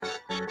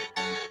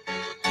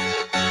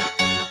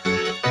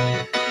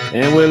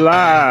And we're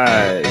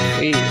live.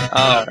 We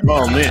are.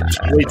 Oh man!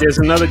 Wait, there's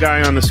another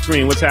guy on the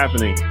screen. What's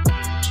happening?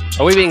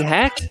 Are we being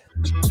hacked?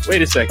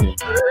 Wait a second. Is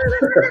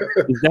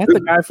that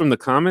the guy from the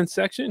comments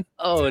section?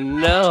 Oh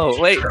no!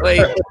 Wait.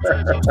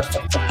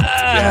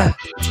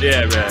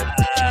 Yeah, man.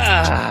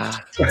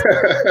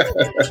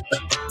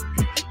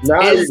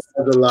 Now you guys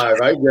are live.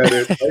 I get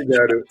it.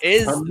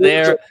 Is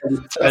there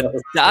a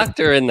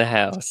doctor in the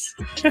house?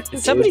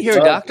 Is somebody here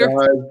a doctor?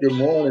 Guys? Good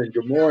morning.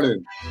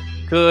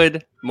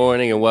 Good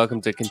morning and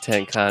welcome to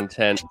Content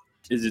Content.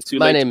 Is it too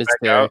late? My name is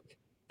Derek.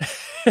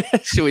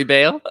 Should we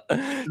bail?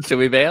 I'm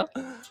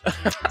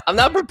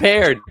not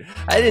prepared.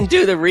 I didn't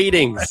do the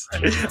readings.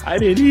 I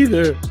didn't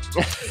either.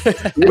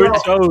 We're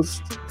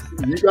toast.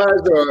 You guys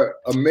are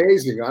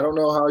amazing. I don't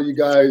know how you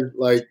guys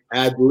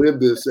ad-lib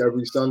this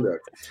every Sunday.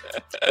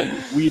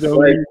 We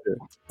don't either.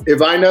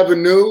 If I never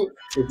knew,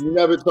 if you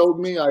never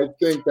told me, I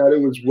think that it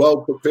was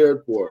well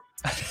prepared for.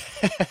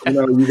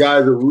 You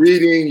guys are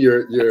reading,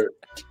 you're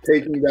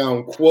taking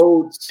down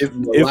quotes,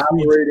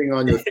 elaborating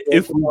on your thoughts.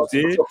 If we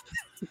did,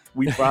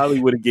 we probably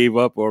would have gave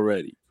up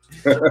already.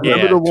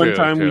 Remember the one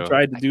time we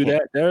tried to do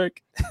that,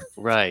 Derek?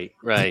 Right.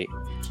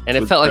 And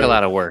it felt like a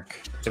lot of work.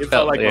 It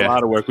felt like a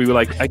lot of work. We were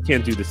like, I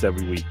can't do this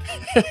every week.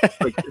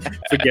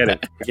 Forget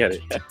it.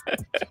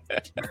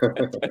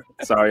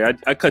 Sorry,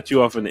 I cut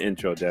you off in the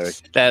intro, Derek.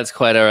 That's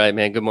quite all right,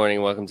 man. Good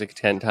morning. Welcome to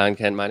Content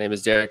Content. My name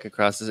is Derek.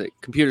 Across the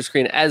computer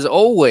screen, as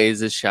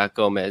always, is Shaq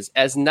Gomez.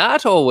 As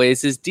not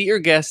always, is dear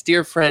guest,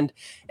 dear friend,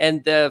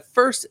 and the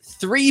first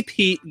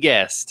three-peat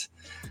guest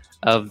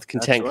of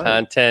Content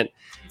Content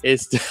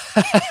is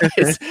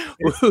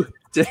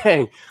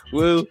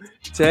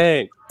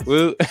Wu-Tang.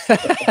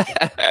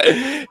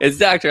 It's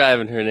Dr.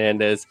 Ivan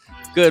Hernandez.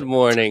 Good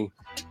morning.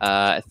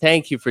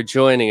 Thank you for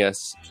joining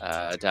us,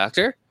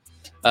 Doctor.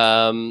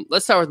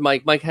 Let's start with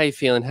Mike. Mike, how you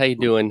feeling? How you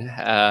doing?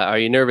 Are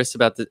you nervous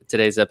about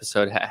today's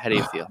episode? How do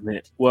you feel?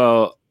 Man.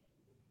 Well,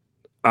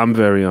 I'm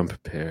very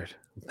unprepared,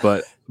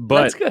 but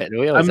that's good.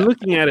 I'm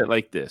looking at it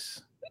like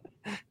this.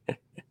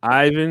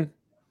 Ivan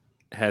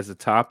has a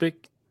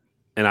topic,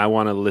 and I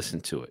want to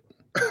listen to it.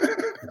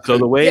 So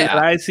the way that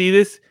I see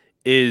this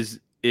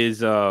is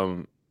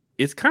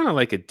it's kind of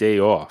like a day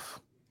off.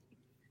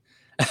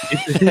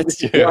 That's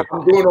true.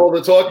 I'm doing all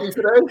the talking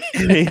today.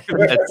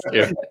 That's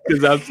true.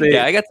 Because I'm saying,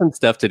 I got some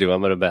stuff to do.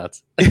 I'm gonna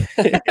bounce. I'm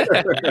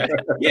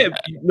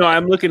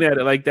looking at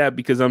it like that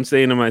because I'm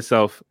saying to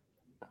myself,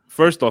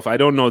 first off, I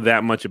don't know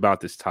that much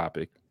about this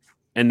topic,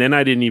 and then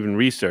I didn't even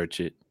research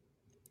it.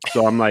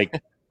 So I'm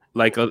like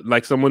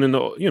someone in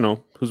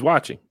the who's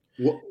watching.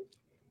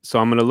 So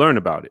I'm gonna learn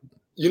about it.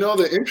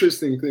 The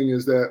interesting thing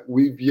is that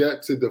we've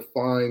yet to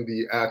define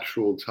the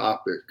actual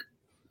topic.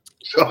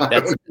 So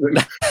that's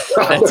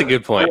a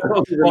good point.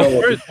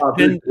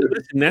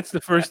 That's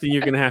the first thing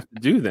you're going to have to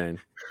do then.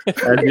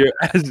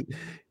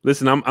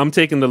 Listen, I'm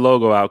taking the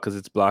logo out because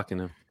it's blocking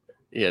him.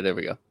 Yeah, there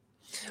we go.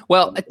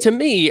 Well, to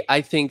me,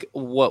 I think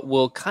what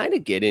we'll kind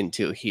of get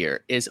into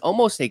here is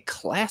almost a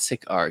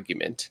classic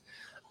argument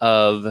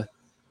of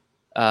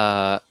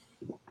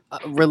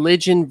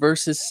religion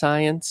versus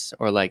science,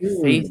 or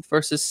faith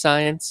versus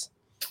science,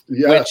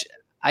 which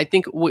I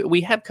think we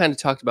have kind of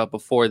talked about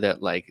before. That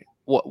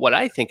what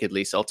I think, at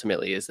least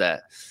ultimately, is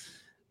that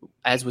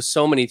as with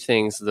so many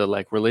things,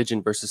 the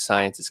religion versus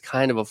science is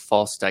kind of a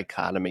false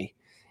dichotomy,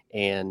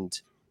 and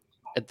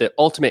the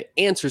ultimate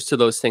answers to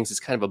those things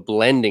is kind of a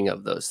blending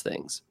of those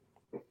things.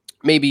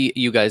 Maybe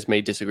you guys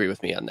may disagree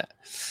with me on that.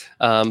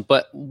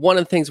 But one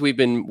of the things we've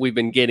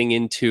been getting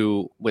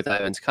into with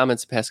Ivan's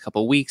comments the past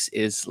couple of weeks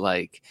is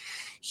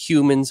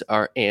humans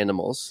are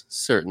animals,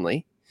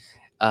 certainly.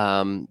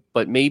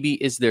 But maybe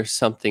is there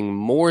something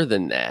more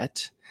than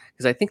that?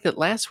 Because I think that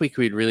last week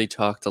we'd really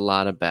talked a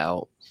lot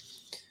about,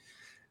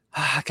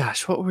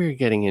 what were we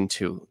getting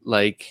into?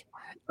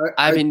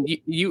 Ivan,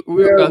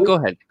 go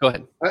ahead.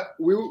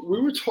 We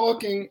were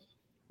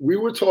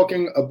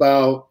talking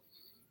about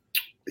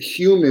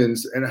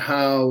humans and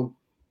how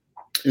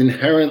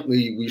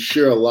inherently we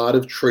share a lot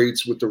of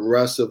traits with the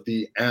rest of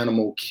the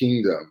animal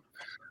kingdom.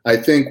 I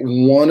think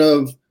one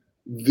of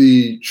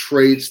the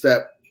traits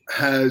that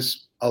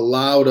has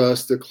allowed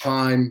us to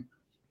climb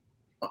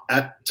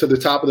to the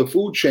top of the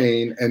food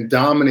chain and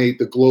dominate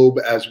the globe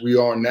as we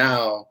are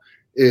now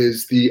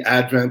is the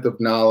advent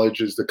of knowledge,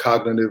 is the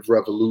cognitive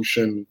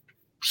revolution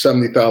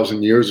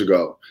 70,000 years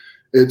ago.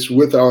 It's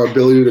with our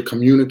ability to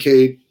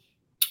communicate,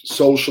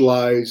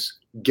 socialize,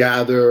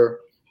 gather,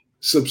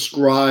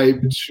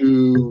 subscribe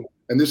to,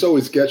 and this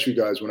always gets you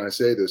guys when I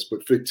say this,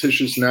 but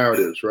fictitious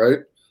narratives, right?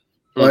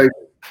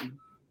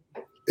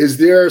 Is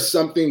there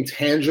something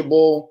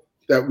tangible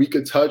that we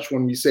could touch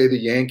when we say the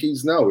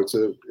Yankees? No, it's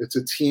a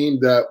team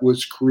that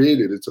was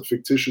created. It's a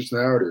fictitious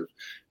narrative.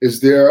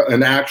 Is there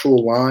an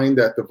actual line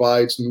that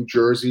divides New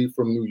Jersey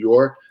from New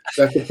York?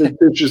 That's a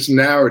fictitious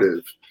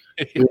narrative.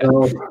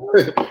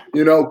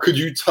 Could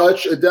you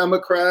touch a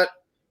Democrat?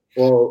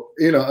 Well,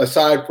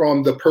 aside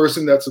from the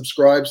person that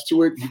subscribes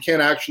to it, you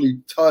can't actually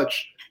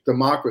touch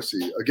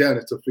democracy. Again,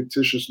 it's a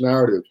fictitious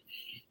narrative.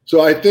 So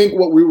I think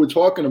what we were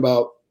talking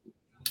about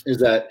is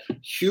that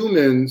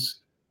humans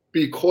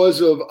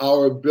because of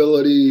our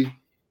ability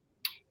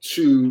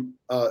to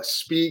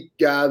speak,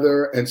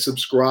 gather, and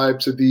subscribe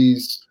to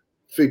these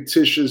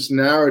fictitious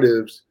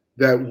narratives,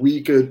 that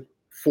we could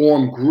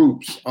form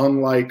groups,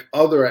 unlike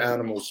other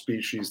animal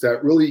species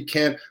that really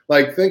can't.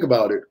 Like, think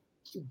about it.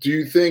 Do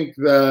you think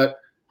that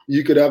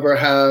you could ever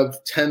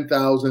have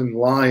 10,000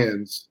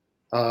 lions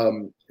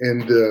in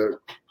the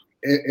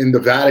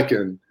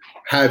Vatican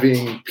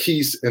having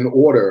peace and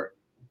order?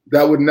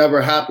 That would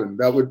never happen.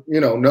 That would,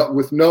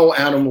 with no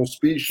animal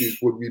species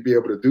would we be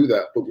able to do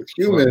that. But with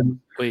humans,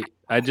 wait,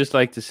 I'd just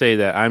like to say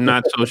that I'm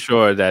not so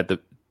sure that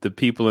the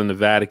people in the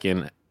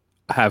Vatican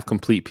have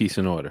complete peace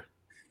and order.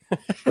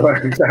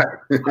 Right,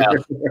 exactly. Well,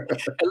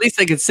 at least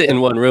they could sit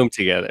in one room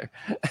together.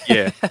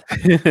 Yeah.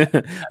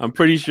 I'm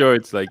pretty sure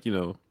it's like,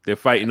 they're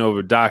fighting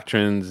over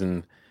doctrines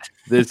and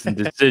this and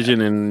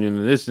decision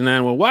and this and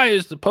that. Well, why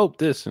is the Pope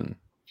this? And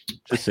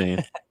just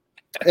saying.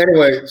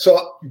 Anyway,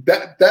 so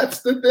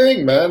that's the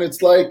thing, man.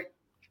 It's like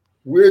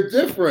we're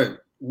different.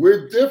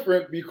 We're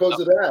different because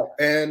of that.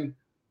 And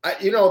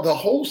the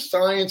whole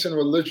science and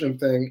religion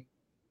thing,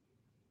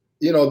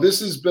 this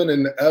has been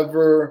an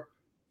ever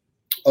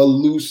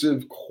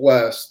elusive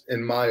quest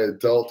in my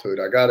adulthood.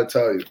 I got to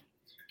tell you,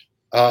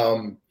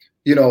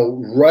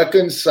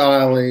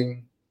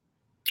 reconciling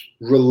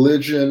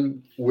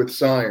religion with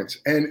science.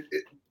 And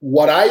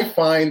what I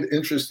find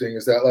interesting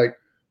is that, like,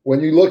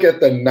 when you look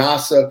at the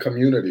NASA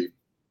community,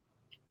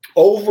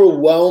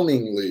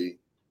 overwhelmingly,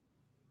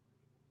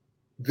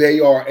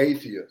 they are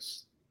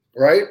atheists,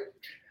 right?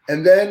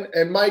 And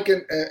Mike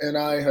and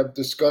I have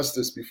discussed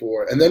this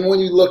before. And then when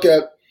you look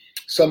at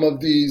some of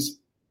these,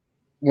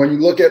 when you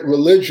look at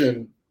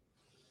religion,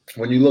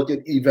 when you look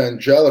at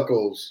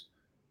evangelicals,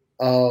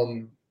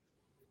 and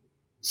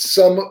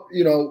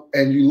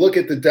you look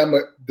at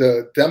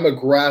the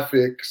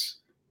demographics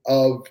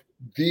of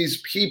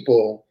these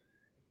people,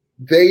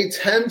 they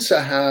tend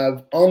to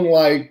have,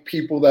 unlike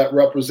people that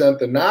represent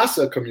the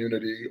NASA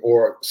community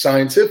or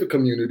scientific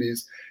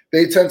communities,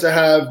 they tend to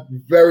have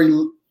very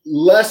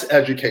less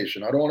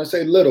education. I don't want to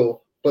say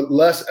little, but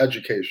less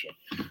education.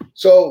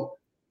 So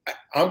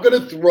I'm going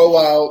to throw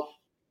out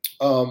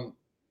a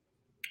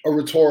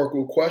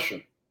rhetorical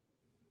question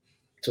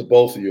to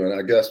both of you, and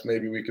I guess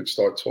maybe we could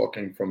start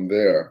talking from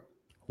there.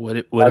 What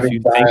if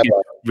you think it's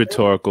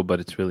rhetorical,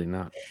 but it's really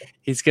not?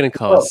 He's going to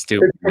call us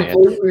stupid, man. It's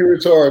completely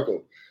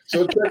rhetorical.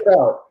 So check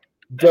out.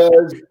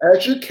 Does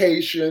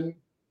education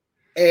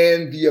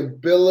and the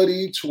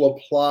ability to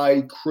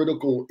apply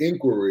critical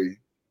inquiry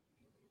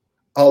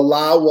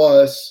allow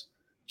us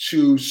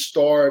to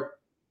start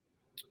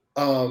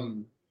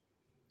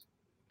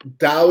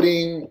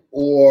doubting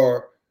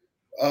or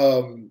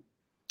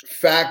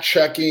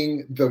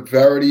fact-checking the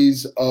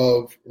verities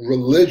of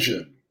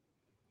religion?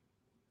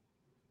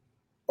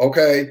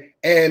 Okay?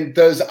 And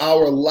does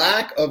our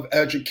lack of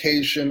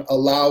education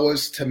allow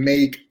us to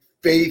make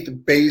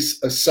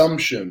faith-based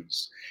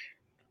assumptions?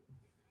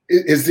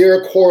 Is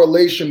there a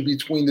correlation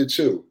between the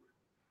two?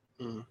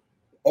 Mm.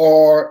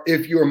 Or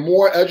if you're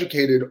more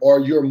educated,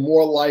 or you're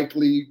more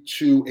likely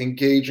to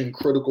engage in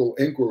critical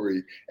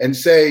inquiry and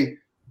say,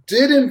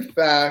 did in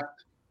fact,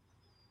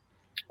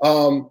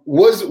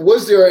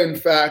 was there in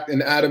fact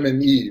an Adam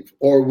and Eve,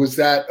 or was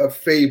that a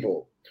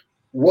fable?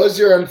 Was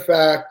there in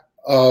fact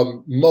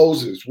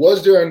Moses?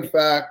 Was there in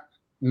fact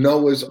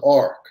Noah's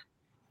Ark?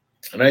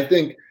 And I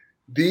think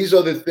these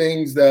are the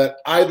things that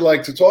I'd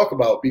like to talk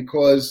about,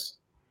 because,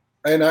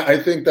 and I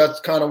think that's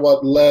kind of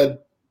what led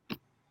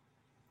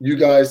you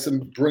guys to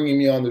bringing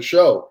me on the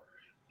show.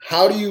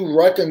 How do you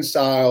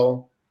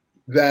reconcile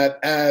that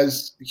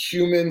as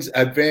humans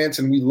advance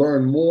and we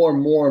learn more and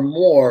more and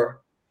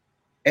more,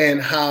 and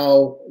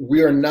how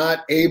we are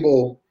not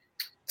able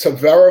to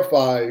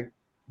verify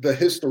the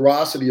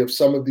historicity of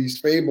some of these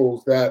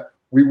fables that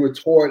we were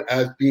taught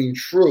as being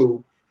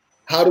true?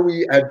 How do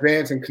we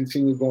advance and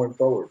continue going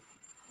forward?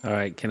 All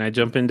right. Can I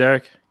jump in,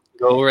 Derek?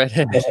 Go right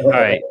ahead. All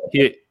right.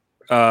 Here,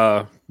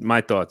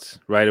 my thoughts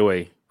right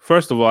away.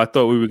 First of all, I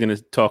thought we were going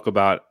to talk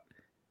about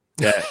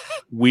that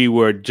we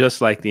were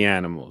just like the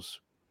animals,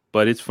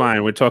 but it's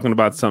fine. We're talking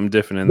about something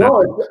different than that.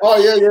 Oh,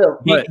 yeah.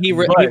 But he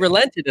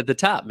relented at the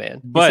top,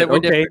 man. But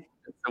okay,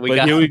 so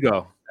here we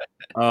go.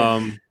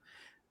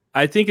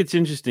 I think it's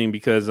interesting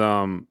because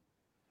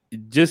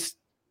just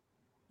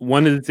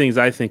one of the things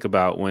I think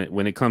about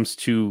when it comes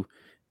to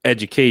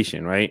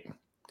education, right?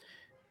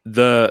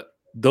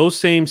 Those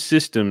same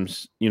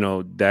systems,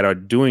 that are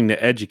doing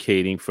the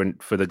educating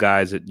for the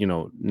guys at,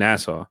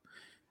 NASA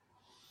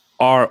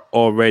are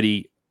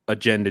already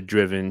agenda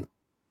driven,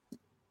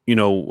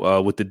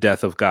 with the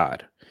death of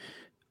God.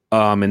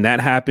 And that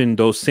happened,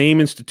 those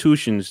same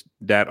institutions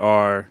that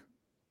are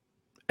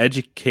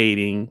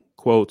educating,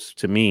 quotes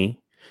to me,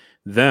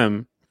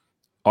 them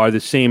are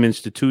the same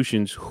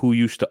institutions who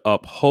used to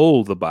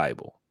uphold the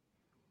Bible.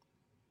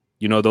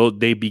 Though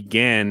they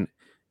began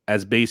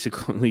as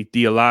basically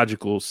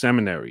theological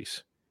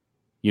seminaries,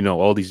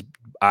 all these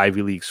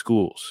Ivy League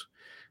schools.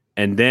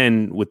 And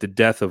then with the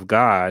death of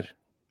God,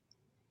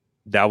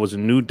 that was a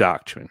new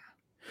doctrine.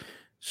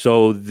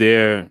 So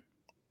they're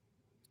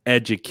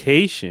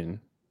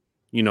education,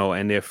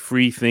 and their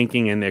free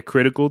thinking and their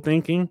critical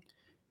thinking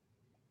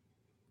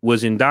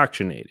was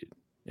indoctrinated,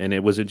 and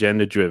it was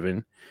agenda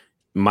driven,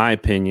 in my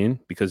opinion,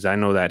 because I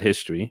know that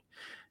history.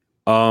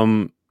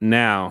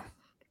 Now,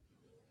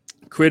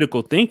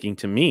 critical thinking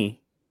to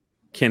me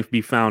can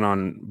be found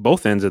on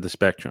both ends of the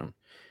spectrum.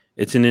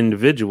 It's an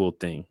individual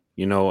thing,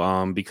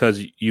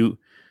 because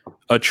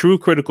a true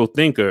critical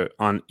thinker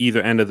on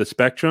either end of the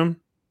spectrum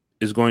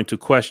is going to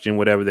question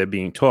whatever they're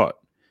being taught.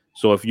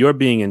 So if you're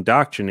being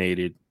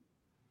indoctrinated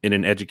in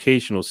an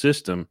educational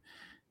system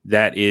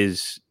that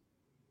is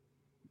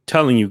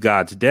telling you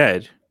God's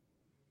dead,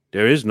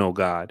 there is no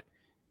God.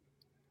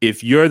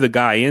 If you're the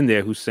guy in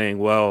there who's saying,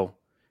 well,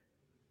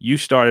 you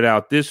started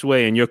out this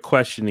way, and you're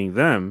questioning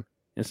them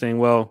and saying,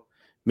 well,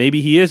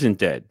 maybe he isn't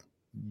dead,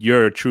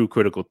 you're a true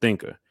critical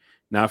thinker.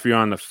 Now, if you're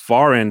on the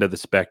far end of the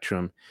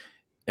spectrum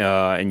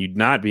and you're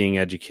not being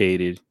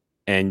educated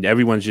and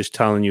everyone's just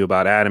telling you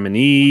about Adam and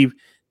Eve,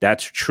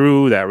 that's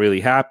true, that really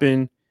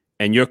happened,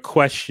 and you're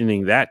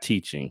questioning that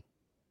teaching,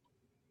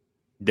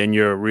 then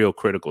you're a real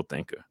critical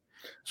thinker.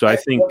 So I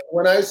think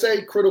when I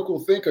say critical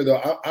thinker,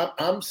 though,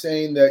 I'm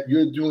saying that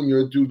you're doing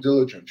your due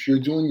diligence. You're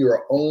doing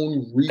your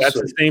own research.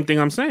 That's the same thing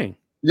I'm saying.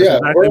 Yeah,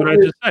 that's exactly what I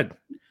just said.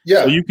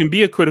 Yeah. So you can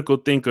be a critical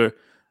thinker.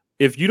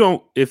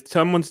 If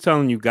someone's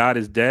telling you God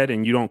is dead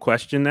and you don't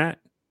question that,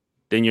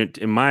 then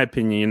in my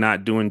opinion, you're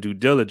not doing due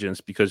diligence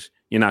because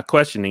you're not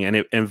questioning.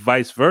 And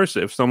vice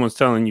versa. If someone's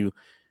telling you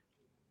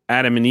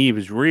Adam and Eve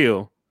is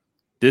real,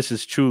 this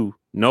is true,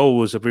 Noah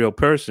was a real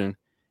person,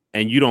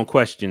 and you don't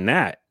question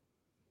that,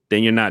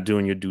 then you're not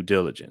doing your due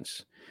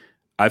diligence.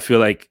 I feel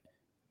like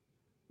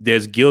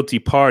there's guilty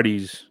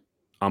parties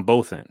on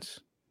both ends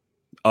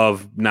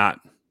of not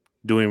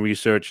doing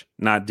research,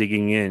 not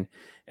digging in.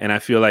 And I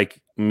feel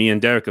like me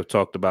and Derek have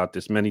talked about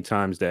this many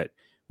times, that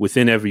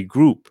within every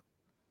group,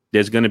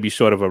 there's going to be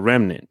sort of a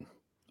remnant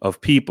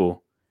of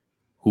people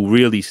who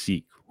really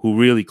seek, who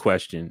really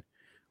question,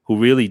 who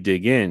really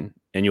dig in,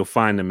 and you'll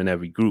find them in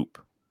every group,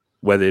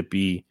 whether it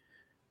be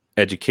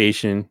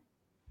education,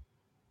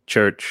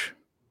 church,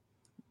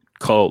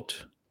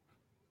 cult,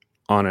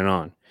 on and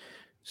on.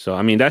 So,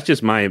 I mean, that's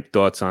just my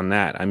thoughts on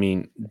that. I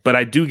mean, but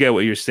I do get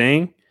what you're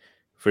saying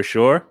for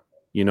sure.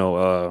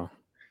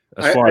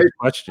 As far as the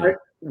question.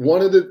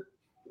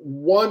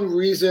 One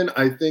reason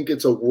I think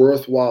it's a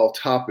worthwhile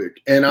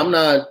topic, and I'm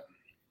not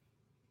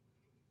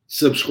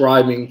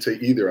subscribing to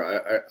either.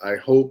 I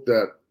hope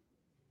that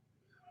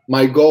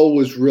my goal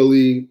was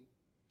really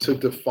to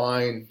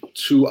define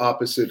two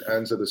opposite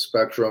ends of the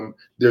spectrum.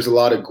 There's a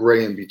lot of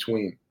gray in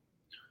between.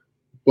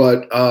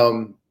 But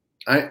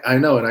I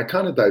know, and I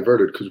kind of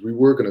diverted because we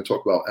were going to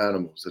talk about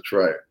animals. That's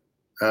right.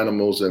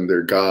 Animals and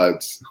their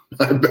gods.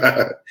 My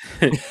bad.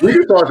 We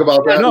can talk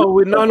about that. No,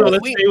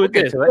 let's stay with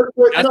this.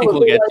 I think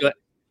we'll get to it.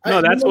 No,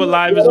 that's what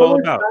live is all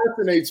about. What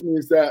fascinates me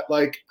is that,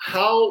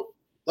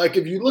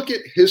 if you look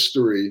at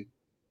history,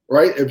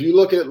 right? If you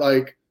look at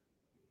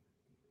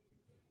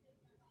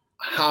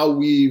how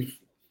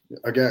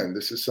again,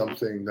 this is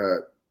something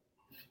that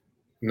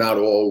not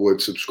all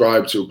would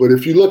subscribe to, but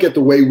if you look at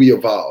the way we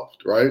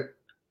evolved, right?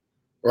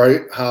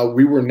 How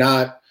we weren't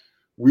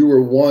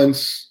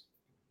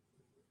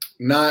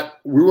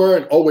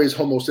always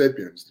Homo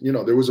sapiens.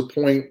 There was a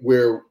point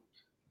where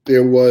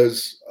there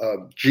was a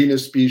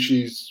genus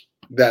species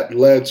that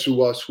led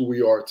to us who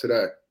we are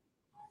today.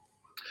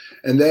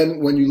 And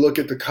then when you look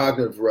at the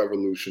cognitive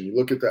revolution, you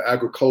look at the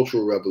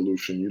agricultural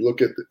revolution, you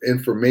look at the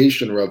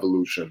information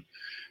revolution,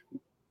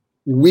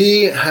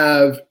 we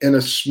have in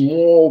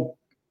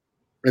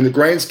the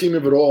grand scheme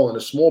of it all, in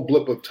a small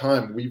blip of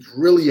time, we've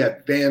really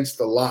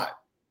advanced a lot.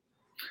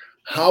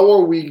 How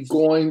are we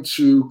going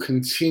to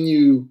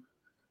continue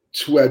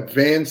to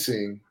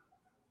advancing?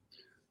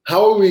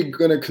 How are we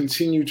going to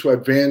continue to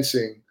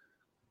advancing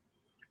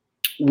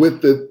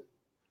with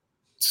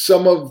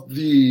some of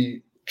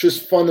the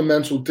just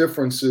fundamental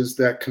differences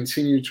that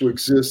continue to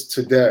exist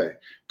today?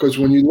 Because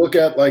when you look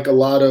at a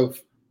lot of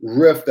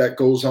rift that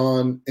goes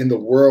on in the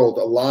world,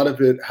 a lot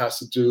of it has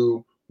to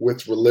do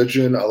with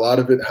religion, a lot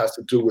of it has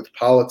to do with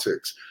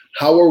politics.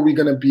 How are we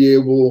going to be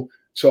able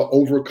to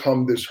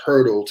overcome this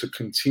hurdle to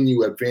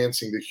continue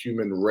advancing the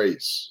human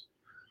race?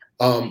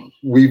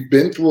 We've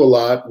been through a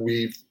lot.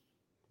 We've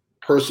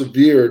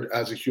persevered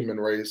as a human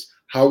race.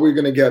 How are we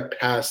going to get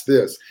past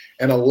this?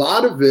 And a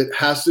lot of it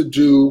has to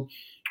do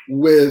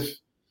with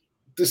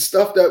the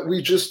stuff that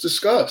we just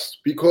discussed,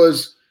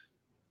 because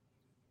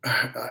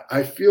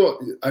I feel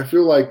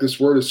like this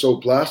word is so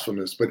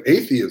blasphemous, but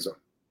atheism.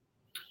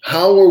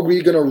 How are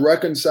we going to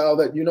reconcile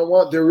that? You know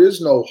what? There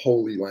is no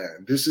holy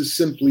land. This is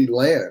simply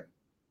land.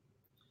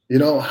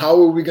 How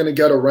are we going to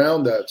get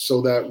around that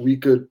so that we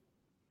could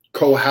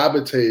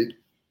cohabitate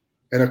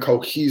in a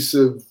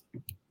cohesive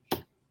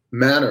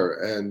manner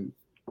and,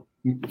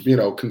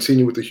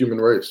 continue with the human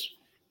race?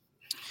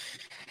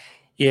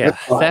 Yeah,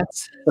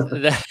 that's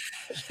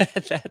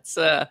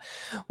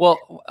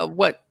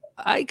what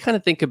I kind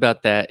of think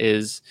about that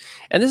is,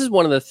 and this is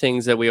one of the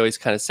things that we always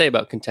kind of say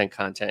about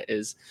content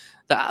is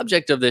the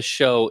object of this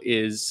show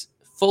is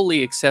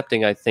fully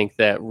accepting, I think,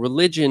 that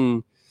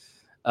religion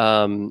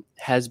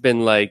has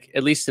been, like,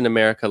 at least in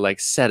America, like,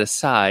 set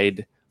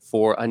aside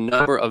for a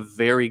number of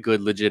very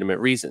good legitimate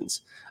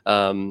reasons.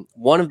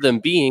 One of them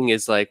being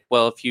is like,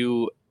 well, if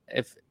you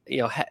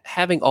know,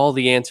 having all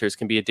the answers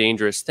can be a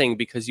dangerous thing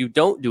because you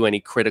don't do any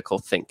critical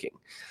thinking.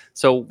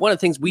 So one of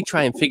the things we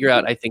try and figure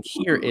out, I think,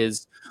 here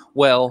is,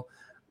 well,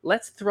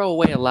 let's throw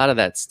away a lot of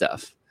that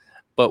stuff,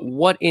 but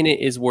what in it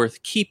is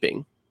worth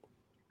keeping?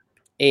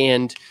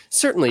 And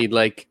certainly,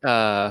 like,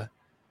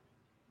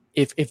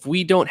 if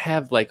we don't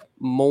have, like,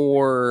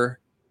 more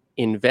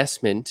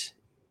investment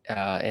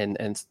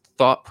and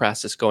thought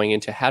process going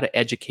into how to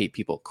educate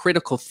people,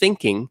 critical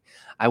thinking,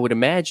 I would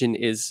imagine,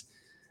 is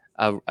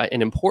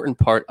an important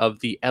part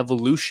of the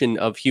evolution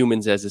of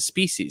humans as a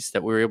species,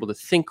 that we're able to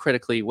think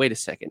critically. Wait a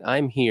second,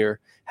 I'm here.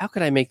 How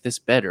could I make this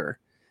better?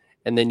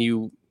 And then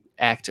you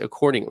act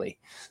accordingly.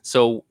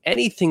 So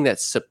anything that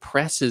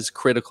suppresses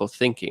critical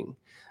thinking,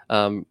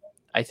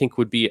 I think,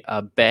 would be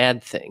a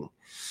bad thing.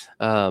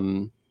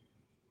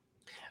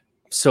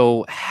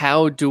 So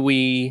how do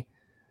we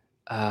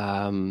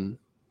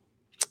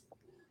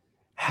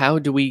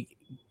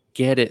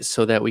get it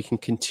so that we can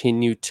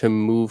continue to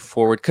move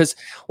forward? Because,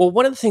 well,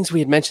 one of the things we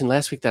had mentioned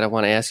last week that I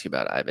want to ask you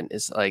about, Ivan,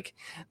 is like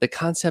the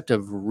concept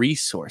of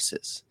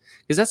resources,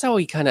 because that's how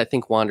we kind of, I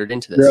think, wandered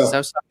into this. I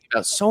was talking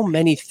about so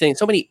many things,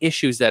 so many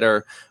issues that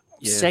are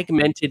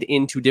segmented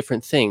into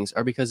different things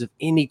are because of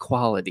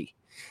inequality.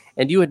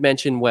 And you had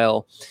mentioned,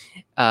 well,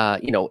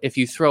 you know, if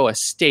you throw a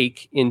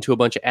steak into a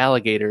bunch of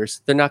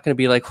alligators, they're not going to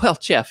be like, well,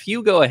 Jeff,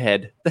 you go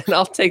ahead, then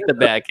I'll take the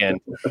back end.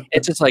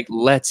 It's just like,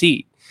 let's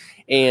eat.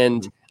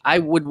 And I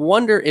would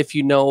wonder if,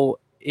 you know,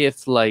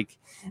 if, like,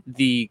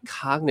 the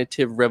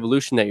cognitive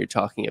revolution that you're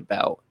talking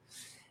about,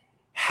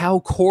 how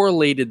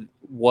correlated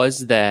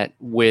was that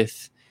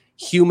with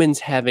humans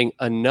having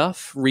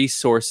enough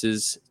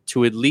resources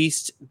to at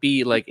least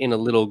be, like, in a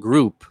little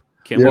group?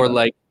 Or,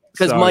 like,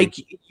 because Mike,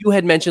 you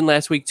had mentioned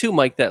last week too,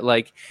 Mike, that,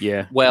 like,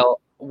 well,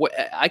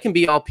 I can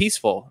be all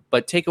peaceful,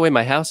 but take away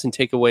my house and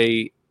take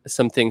away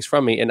some things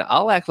from me, and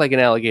I'll act like an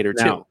alligator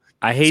too.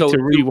 I hate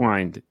to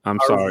rewind. I'm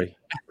sorry.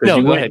 No,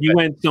 you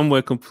went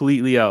somewhere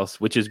completely else,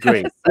 which is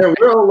great. Yeah,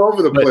 we're all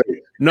over the place.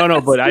 No,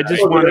 but I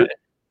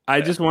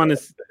just want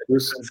to,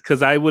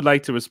 because I would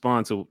like to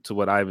respond to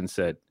what Ivan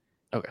said.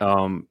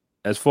 Okay.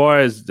 As far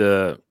as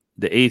the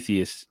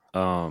atheist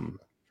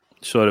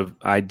sort of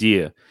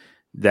idea,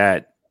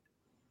 that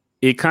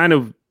it kind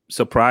of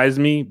surprised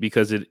me,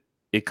 because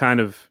it kind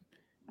of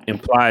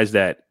implies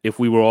that if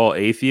we were all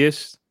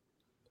atheists,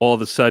 all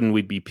of a sudden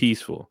we'd be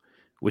peaceful.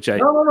 Which no,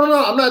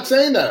 I'm not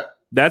saying that.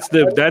 That's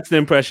the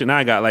impression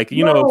I got. Like,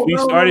 you know, if we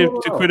started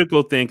to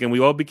critical think and we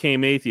all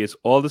became atheists,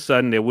 all of a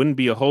sudden there wouldn't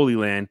be a Holy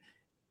Land,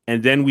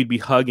 and then we'd be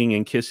hugging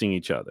and kissing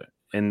each other.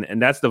 And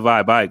that's the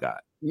vibe I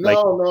got. I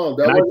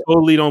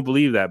totally don't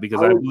believe that,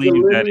 because I believe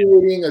that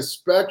it's a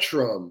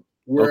spectrum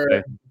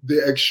where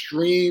the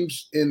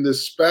extremes in the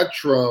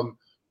spectrum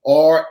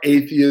are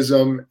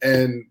atheism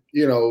and,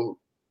 you know,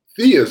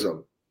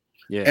 theism.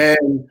 Yeah.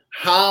 And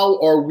how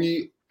are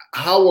we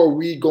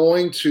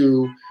going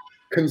to,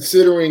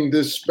 considering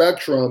this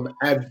spectrum,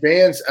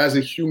 advance as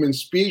a human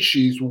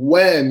species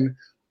when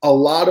a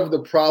lot of the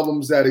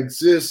problems that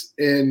exist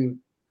in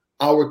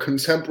our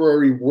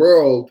contemporary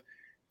world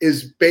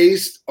is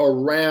based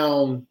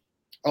around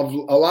a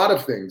lot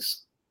of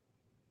things: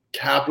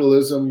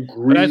 capitalism,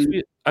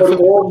 greed, I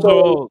feel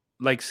also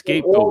like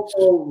scapegoats.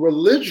 Also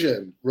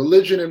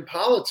religion and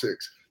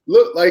politics.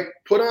 Look, like,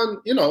 put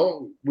on, you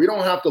know, we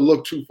don't have to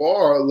look too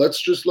far.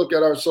 Let's just look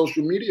at our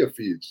social media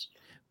feeds.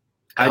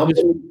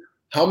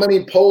 How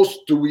many posts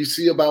do we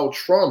see about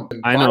Trump?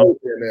 And I know,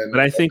 but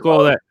I think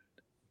all that,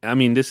 I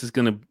mean, this is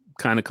going to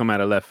kind of come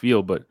out of left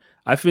field, but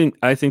I think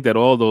that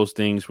all those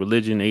things,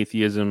 religion,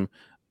 atheism,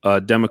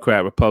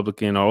 Democrat,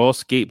 Republican, are all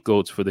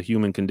scapegoats for the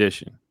human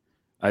condition.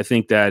 I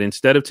think that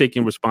instead of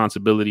taking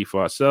responsibility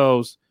for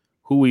ourselves,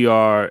 who we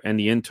are, and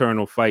the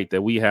internal fight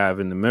that we have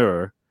in the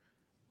mirror,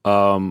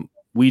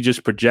 we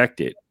just project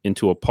it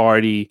into a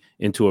party,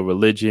 into a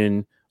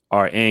religion,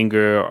 our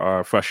anger,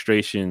 our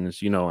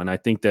frustrations, you know. And I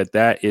think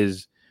that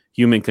is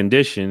human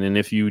condition. And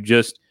if you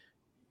just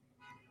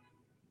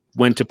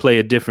went to play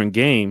a different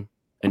game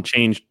and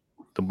changed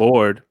the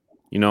board,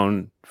 you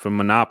know, from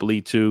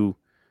Monopoly to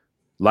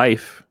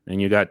life,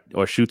 and you got,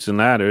 or Chutes and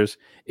Ladders,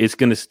 it's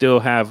going to still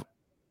have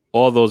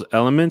all those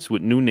elements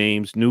with new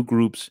names, new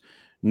groups,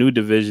 new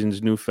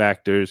divisions, new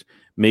factors,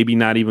 maybe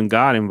not even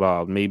God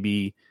involved.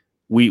 Maybe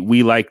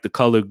we like the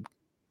color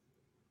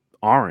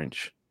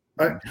orange.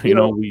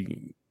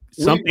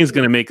 Something's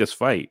going to make us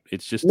fight.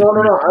 It's just no.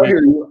 I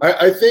hear you.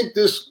 I think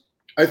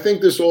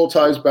this all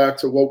ties back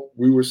to what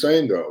we were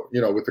saying, though.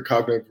 You know, with the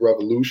cognitive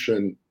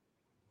revolution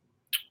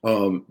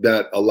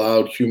that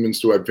allowed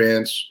humans to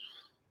advance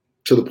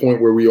to the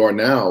point where we are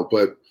now.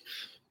 But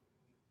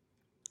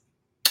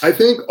I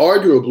think,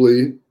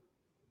 arguably,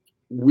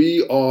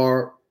 we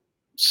are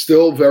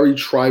still very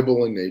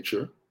tribal in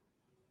nature.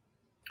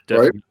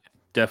 Definitely, right?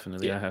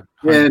 Definitely, yeah. I have.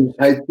 And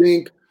I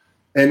think,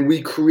 and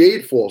we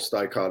create false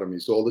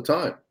dichotomies all the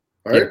time.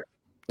 Right?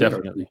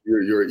 Definitely.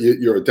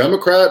 You're a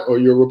Democrat or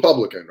you're a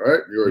Republican, right?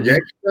 You're a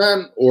Yankee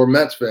fan or a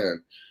Mets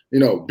fan.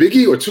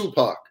 Biggie or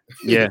Tupac.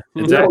 Yeah,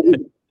 exactly.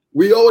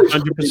 We always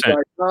 100%.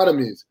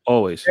 dichotomies.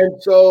 Always.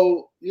 And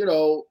so,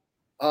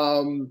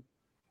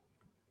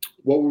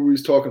 what were we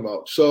talking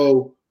about?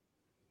 So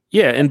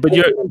yeah, but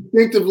you're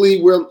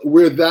instinctively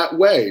we're that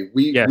way.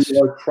 We are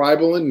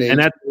tribal in nature.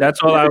 And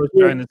that's all I was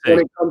trying to say.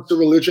 When it comes to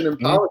religion and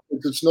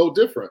politics, it's no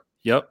different.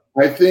 Yep.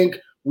 I think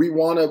we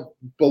want to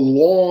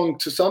belong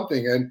to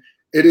something, and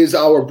it is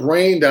our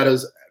brain that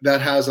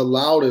has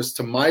allowed us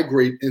to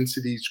migrate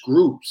into these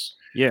groups.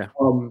 Yeah.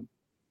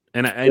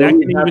 And I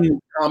can even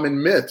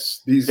common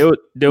myths.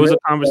 There was a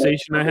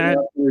conversation I had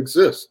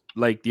exist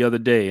like the other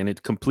day, and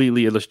it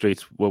completely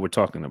illustrates what we're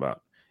talking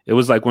about. It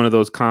was like one of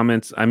those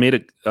comments I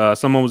made.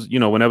 Someone was,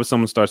 whenever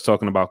someone starts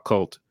talking about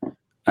cult,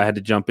 I had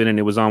to jump in, and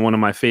it was on one of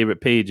my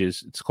favorite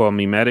pages. It's called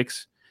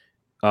Memetics,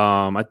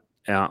 on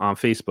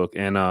Facebook,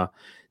 and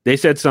they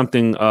said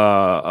something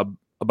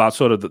about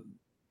sort of the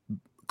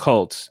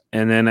cults,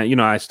 and then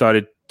I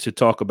started to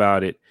talk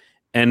about it,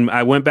 and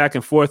I went back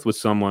and forth with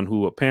someone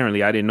who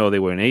apparently I didn't know they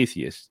were an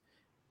atheist,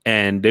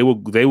 and they were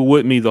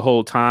with me the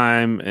whole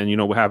time, and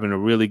we're having a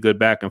really good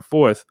back and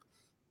forth,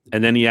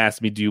 and then he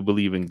asked me, "Do you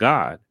believe in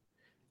God?"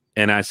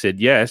 And I said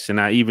yes,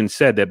 and I even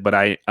said that, but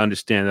I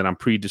understand that I'm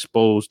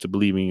predisposed to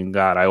believing in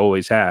God. I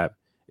always have.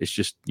 It's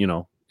just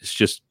it's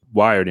just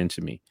wired into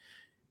me.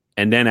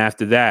 And then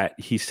after that,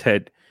 he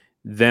said,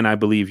 "Then I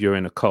believe you're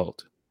in a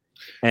cult."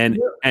 And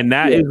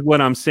that is what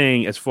I'm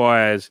saying as far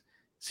as,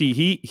 see,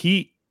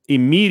 he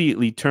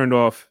immediately turned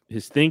off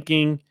his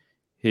thinking,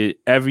 his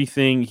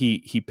everything.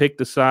 He picked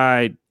a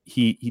side.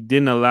 He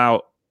didn't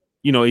allow,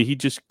 he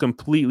just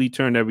completely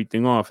turned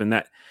everything off. And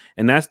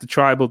that's the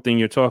tribal thing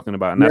you're talking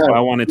about. And that's why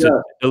I wanted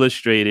to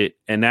illustrate it.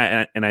 And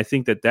I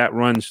think that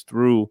runs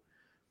through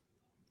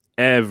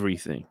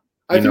everything.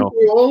 I think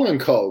we're all in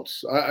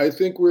cults. I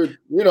think we're,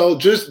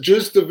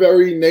 just the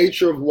very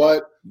nature of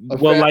what a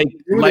family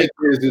unit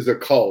is a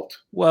cult.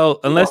 Well,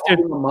 unless they're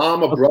a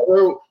mom, a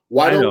brother,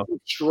 why don't we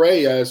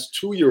stray as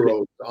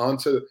 2-year-olds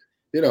onto,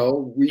 we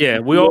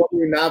all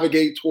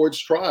navigate towards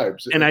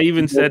tribes. And I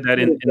even said that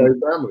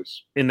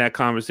in that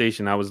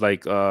conversation, I was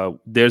like,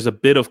 there's a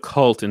bit of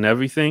cult in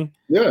everything.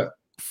 Yeah.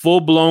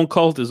 Full-blown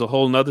cult is a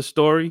whole nother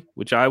story,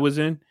 which I was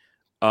in.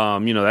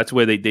 That's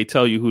where they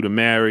tell you who to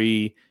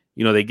marry.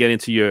 They get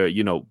into your,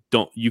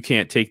 you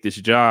can't take this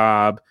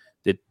job.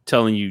 They're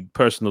telling you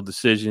personal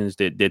decisions.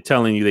 They're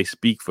telling you they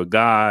speak for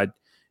God.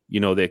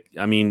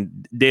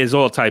 There's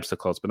all types of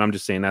cults, but I'm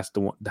just saying that's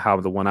the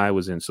one I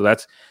was in. So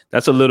that's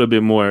a little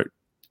bit more,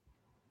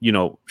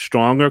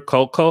 stronger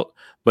cult.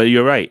 But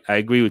you're right. I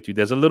agree with you.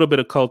 There's a little bit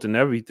of cult in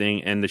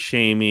everything, and the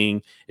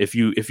shaming. If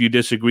you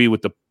disagree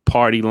with the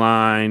party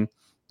line,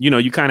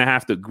 you kind of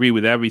have to agree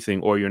with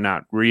everything, or you're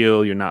not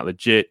real. You're not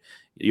legit.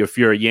 If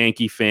you're a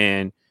Yankee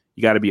fan,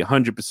 you got to be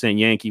 100%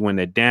 Yankee when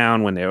they're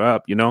down, when they're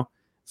up.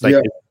 It's like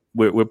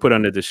we're put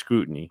under the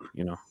scrutiny.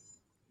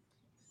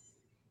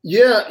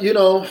 Yeah,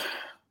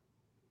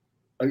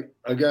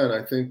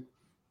 I think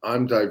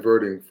I'm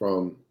diverting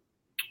from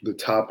the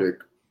topic.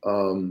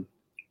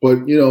 But,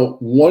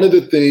 one of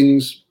the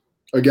things,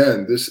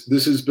 again,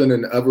 this has been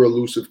an ever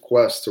elusive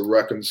quest to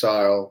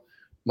reconcile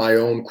my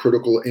own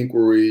critical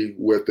inquiry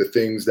with the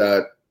things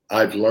that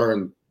I've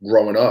learned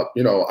growing up.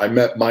 I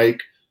met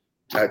Mike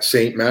at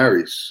St.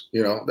 Mary's,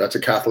 that's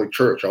a Catholic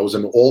church. I was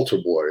an altar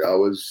boy. I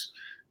was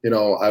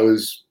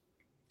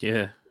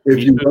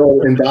if you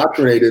will,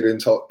 indoctrinated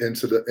into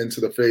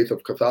the faith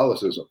of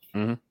Catholicism.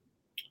 Mm-hmm.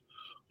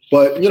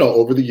 But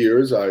over the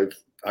years, I've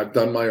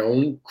done my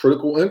own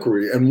critical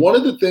inquiry, and one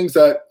of the things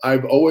that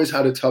I've always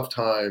had a tough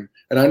time,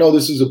 and I know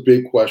this is a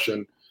big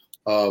question,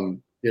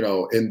 in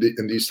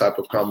these type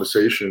of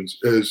conversations,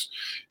 is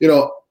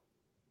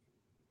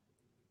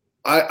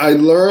I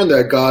learned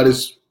that God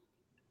is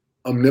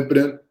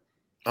omnipotent,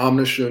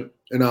 omniscient,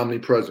 and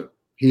omnipresent.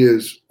 He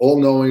is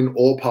all-knowing,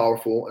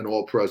 all-powerful, and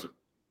all-present.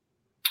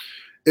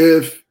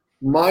 If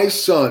my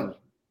son,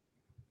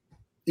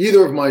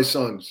 either of my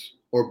sons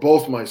or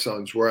both my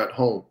sons were at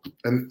home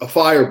and a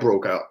fire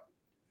broke out,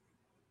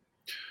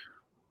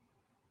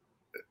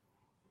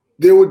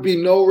 there would be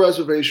no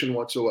reservation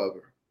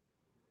whatsoever.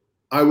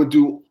 I would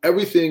do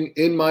everything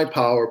in my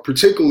power,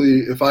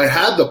 particularly if I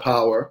had the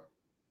power,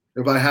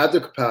 if I had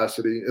the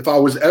capacity, if I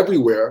was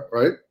everywhere,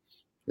 right?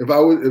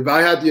 If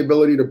I had the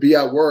ability to be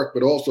at work,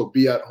 but also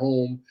be at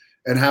home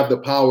and have the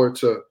power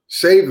to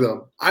save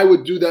them, I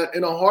would do that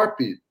in a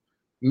heartbeat.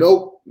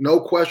 No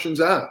questions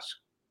asked.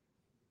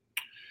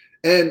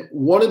 And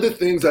one of the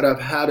things that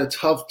I've had a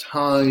tough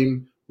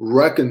time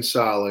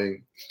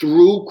reconciling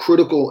through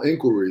critical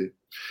inquiry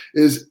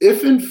is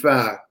if in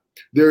fact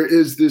there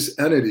is this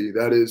entity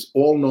that is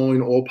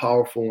all-knowing,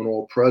 all-powerful, and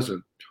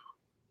all-present,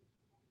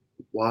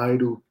 why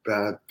do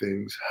bad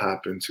things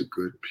happen to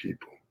good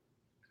people?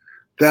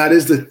 That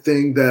is the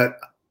thing that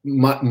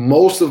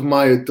most of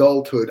my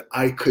adulthood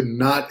I could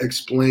not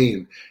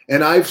explain.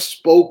 And I've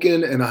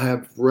spoken and I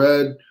have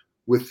read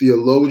with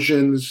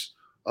theologians,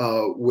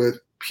 with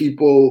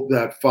people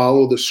that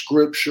follow the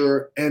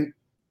scripture, and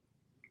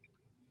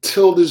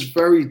till this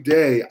very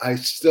day, I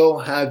still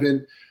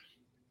haven't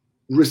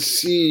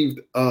received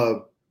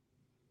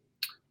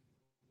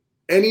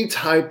any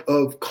type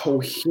of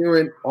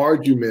coherent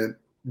argument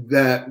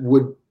that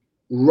would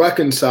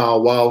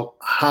reconcile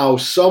how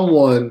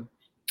someone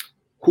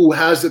who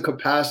has the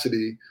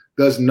capacity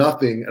does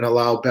nothing and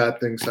allow bad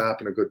things to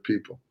happen to good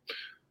people.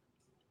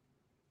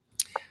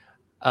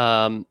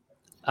 I'm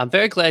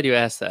very glad you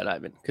asked that,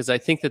 Ivan, because I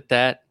think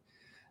that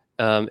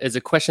is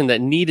a question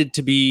that needed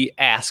to be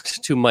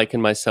asked to Mike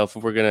and myself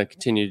if we're going to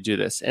continue to do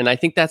this. And I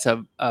think that's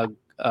a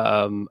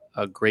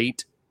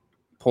great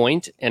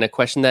point and a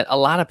question that a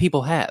lot of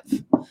people have.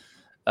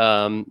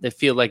 They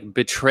feel like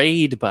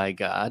betrayed by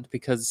God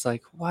because it's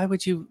like, why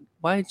did you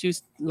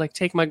like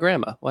take my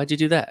grandma? Why'd you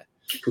do that?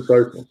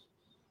 Precisely.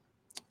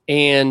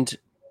 And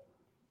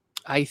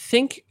I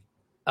think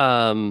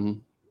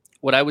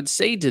what I would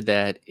say to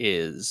that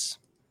is,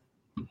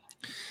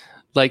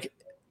 like,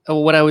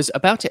 what I was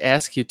about to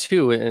ask you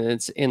too, and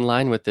it's in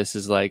line with this,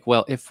 is like,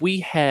 well, if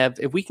we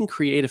can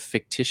create a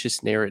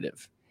fictitious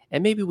narrative,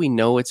 and maybe we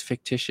know it's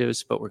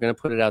fictitious, but we're going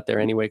to put it out there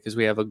anyway because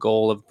we have a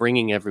goal of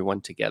bringing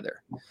everyone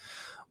together.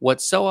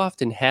 What so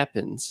often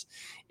happens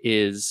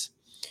is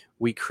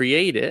we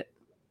create it,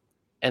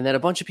 and then a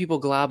bunch of people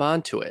glob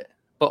onto it.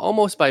 But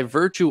almost by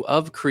virtue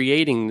of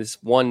creating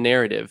this one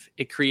narrative,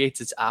 it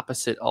creates its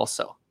opposite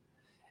also.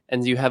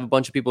 And you have a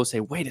bunch of people who say,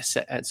 wait a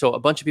second. So a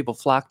bunch of people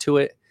flock to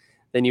it.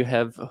 Then you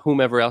have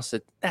whomever else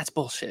said, that's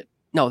bullshit.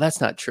 No,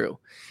 that's not true.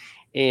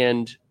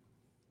 And,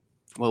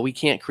 well, we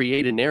can't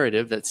create a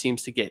narrative that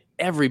seems to get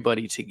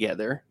everybody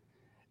together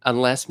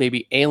unless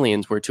maybe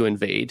aliens were to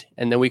invade.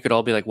 And then we could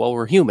all be like, well,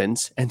 we're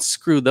humans, and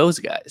screw those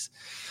guys.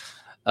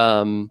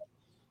 And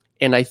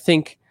I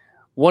think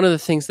one of the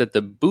things that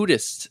the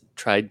Buddhists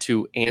tried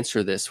to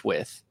answer this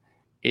with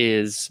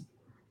is,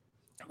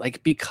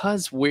 like,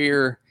 because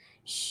we're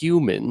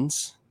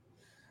humans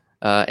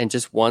and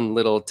just one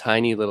little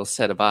tiny little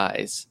set of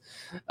eyes,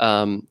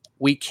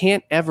 we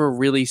can't ever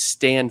really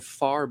stand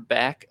far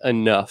back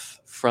enough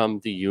from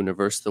the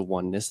universe, the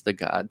oneness, the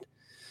God,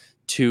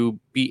 to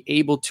be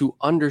able to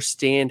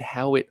understand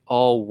how it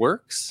all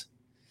works.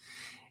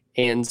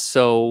 And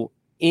so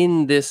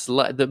in this,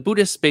 the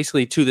Buddhists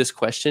basically, to this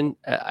question,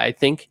 I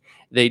think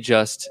they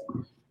just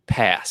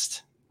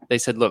passed. They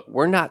said, look,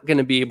 we're not going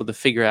to be able to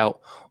figure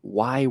out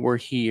why we're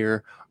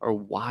here or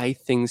why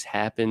things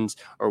happened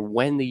or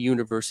when the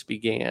universe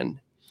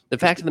began. The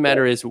fact of the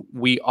matter is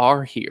we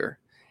are here.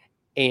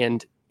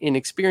 And in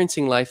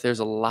experiencing life, there's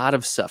a lot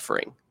of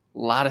suffering. A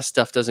lot of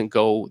stuff doesn't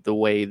go the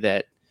way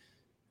that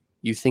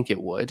you think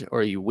it would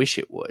or you wish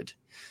it would.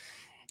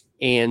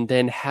 And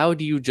then how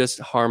do you just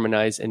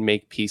harmonize and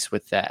make peace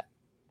with that?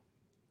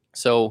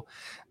 So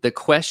the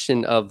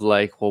question of,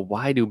 like, well,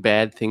 why do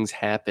bad things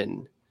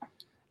happen?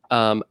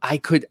 I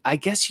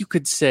guess you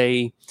could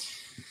say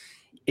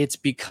it's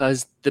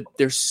because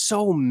there's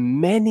so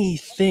many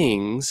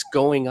things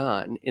going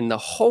on in the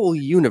whole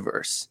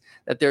universe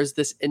that there's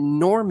this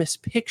enormous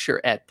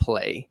picture at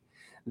play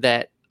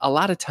that a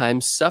lot of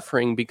times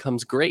suffering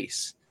becomes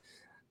grace.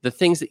 The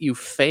things that you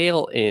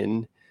fail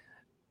in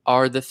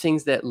are the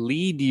things that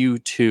lead you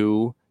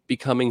to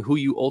becoming who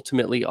you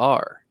ultimately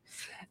are.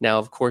 Now,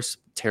 of course,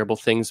 terrible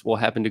things will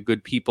happen to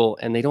good people,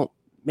 and they don't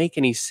make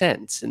any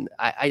sense. And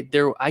I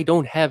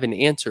don't have an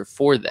answer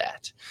for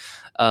that.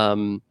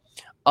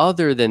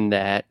 Other than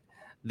that,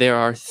 there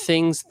are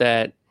things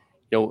that,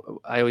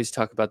 I always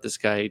talk about this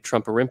guy,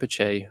 Trungpa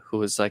Rinpoche, who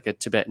was like a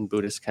Tibetan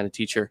Buddhist kind of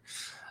teacher.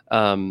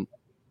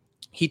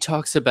 He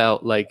talks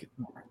about, like,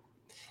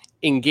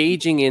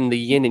 engaging in the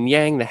yin and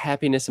yang, the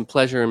happiness and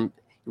pleasure. And,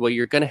 well,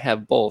 you're going to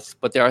have both,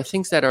 but there are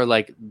things that are,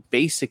 like,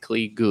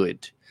 basically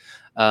good.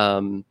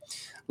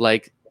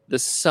 Like the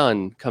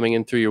sun coming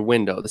in through your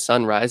window. The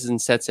sun rises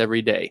and sets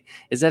every day.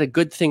 Is that a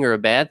good thing or a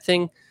bad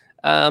thing?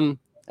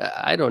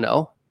 I don't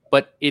know.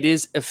 But it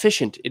is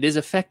efficient. It is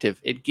effective.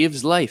 It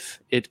gives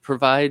life. It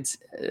provides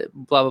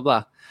blah,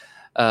 blah,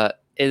 blah.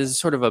 It is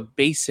sort of a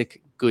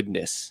basic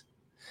goodness.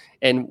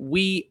 And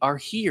we are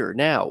here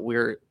now.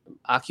 We're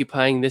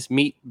occupying this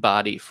meat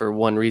body for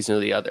one reason or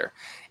the other.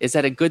 Is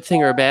that a good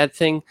thing or a bad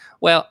thing?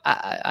 Well,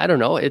 I don't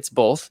know. It's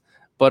both.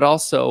 But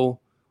also,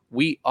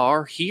 we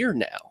are here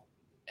now.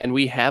 And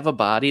we have a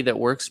body that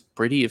works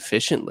pretty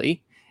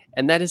efficiently.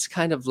 And that is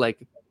kind of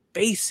like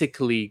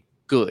basically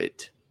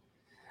good.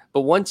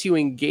 But once you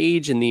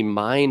engage in the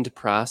mind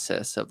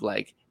process of,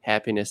 like,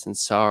 happiness and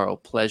sorrow,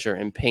 pleasure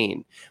and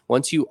pain,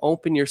 once you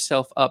open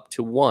yourself up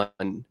to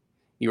one,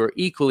 you are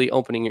equally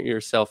opening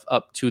yourself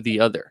up to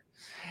the other.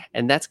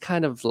 And that's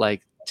kind of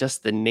like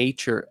just the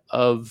nature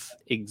of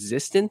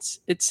existence,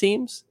 it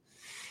seems.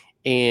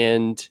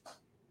 And,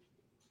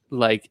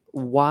 like,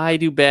 why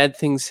do bad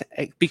things?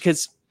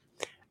 Because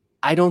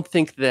I don't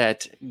think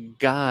that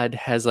God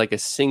has, like, a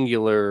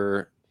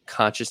singular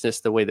consciousness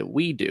the way that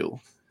we do.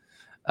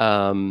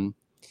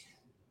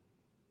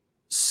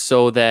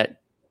 So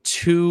that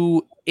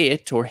to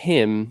it or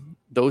him,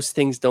 those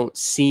things don't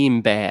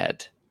seem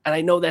bad. And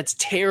I know that's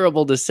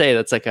terrible to say.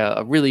 That's like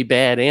a really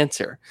bad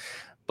answer,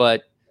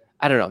 but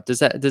I don't know. Does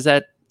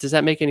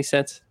that make any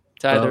sense?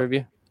 to either of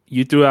you?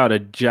 You threw out a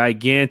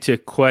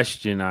gigantic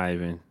question,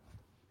 Ivan.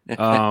 But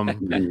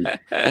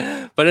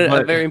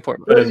a very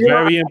important. But it's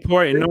very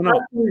important.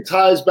 No. It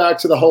ties back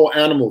to the whole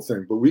animal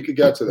thing, but we could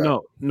get to that.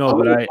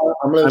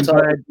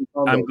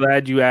 I'm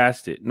glad you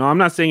asked it. No, I'm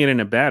not saying it in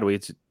a bad way.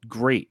 It's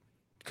great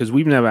because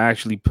we've never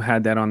actually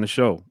had that on the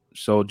show.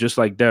 So just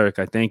like Derek,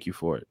 I thank you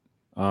for it.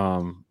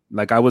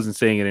 Like I wasn't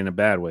saying it in a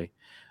bad way.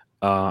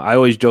 I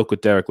always joke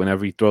with Derek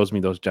whenever he throws me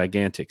those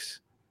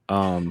gigantics.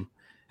 And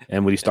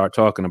when he start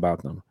talking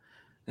about them.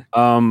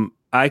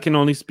 I can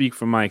only speak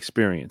from my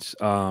experience.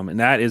 And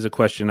that is a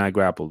question I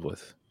grappled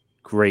with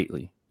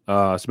greatly,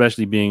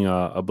 especially being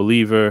a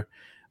believer.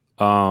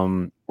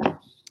 And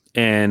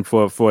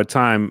for a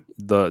time,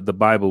 the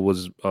Bible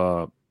was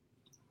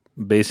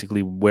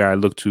basically where I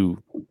looked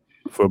to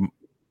for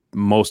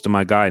most of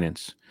my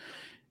guidance.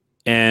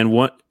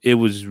 And it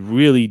was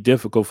really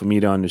difficult for me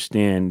to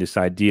understand this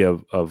idea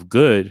of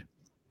good.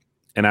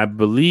 And I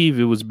believe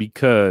it was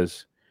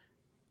because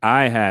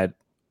I had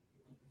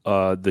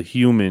the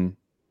human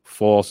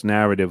false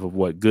narrative of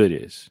what good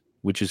is,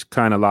 which is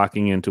kind of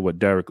locking into what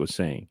Derek was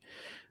saying.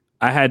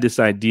 I had this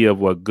idea of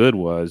what good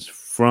was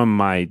from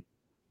my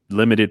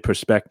limited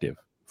perspective,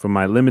 from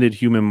my limited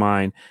human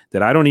mind,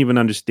 that I don't even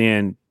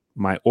understand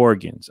my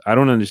organs. I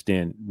don't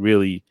understand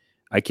really.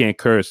 I can't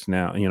curse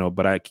now,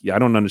 but I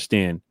don't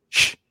understand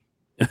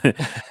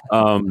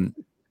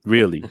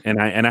really.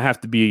 And I have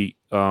to be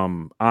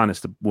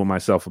honest with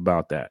myself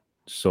about that.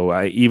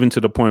 So even to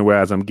the point where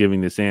as I'm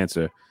giving this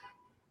answer,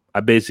 I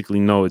basically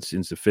know it's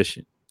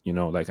insufficient,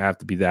 like I have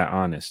to be that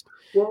honest.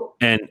 Well,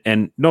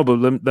 and no, but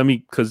let me,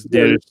 because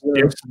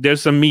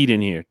there's some meat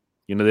in here.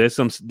 There's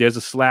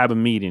a slab of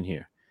meat in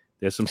here.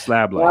 There's some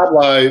slab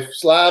life.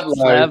 Slab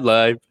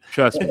life.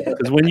 Trust me,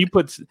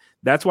 because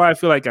that's why I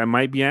feel like I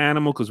might be an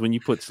animal, because when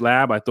you put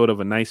slab, I thought of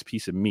a nice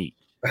piece of meat.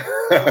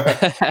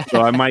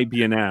 So I might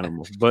be an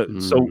animal. But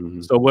so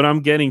what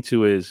I'm getting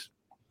to is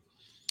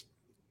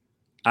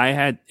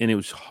and it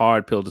was a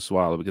hard pill to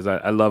swallow because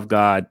I love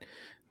God.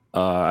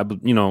 I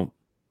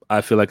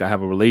feel like I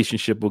have a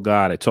relationship with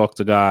God. I talk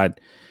to God,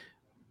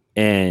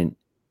 and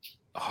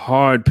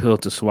hard pill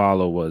to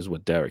swallow was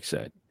what Derek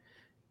said.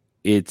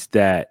 It's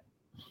that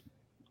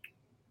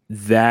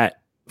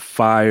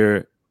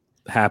fire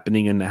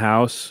happening in the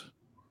house.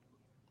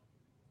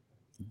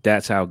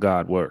 That's how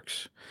God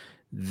works.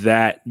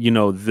 That,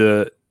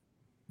 the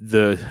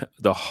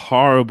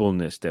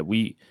horribleness that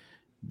we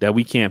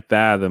can't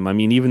fathom. I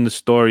mean, even the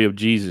story of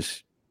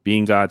Jesus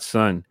being God's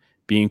son,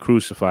 being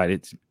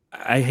crucified.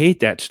 I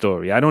hate that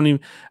story. I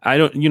don't,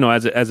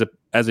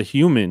 as a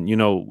human,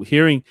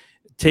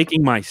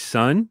 taking my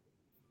son,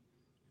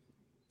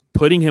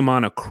 putting him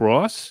on a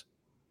cross,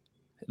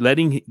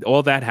 letting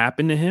all that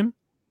happen to him.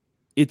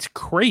 It's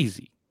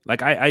crazy.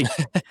 Like I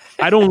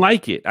don't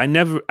like it. I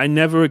never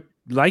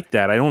like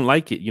that. I don't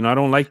like it. I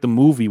don't like the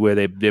movie where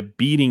they're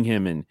beating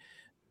him, and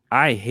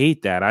I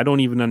hate that. I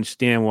don't even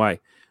understand why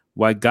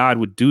God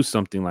would do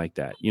something like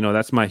that.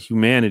 That's my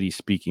humanity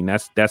speaking.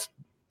 That's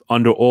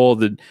under all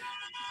the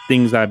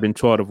things I've been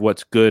taught of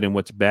what's good and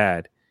what's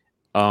bad.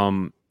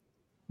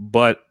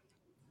 But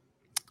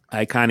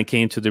I kind of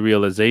came to the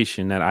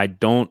realization that I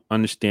don't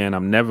understand.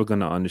 I'm never going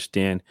to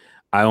understand.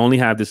 I only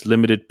have this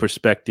limited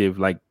perspective,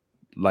 like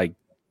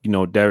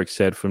Derek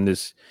said, from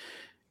this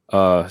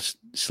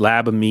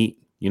slab of meat,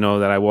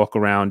 that I walk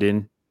around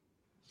in.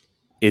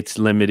 It's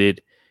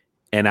limited,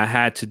 and I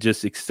had to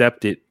just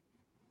accept it.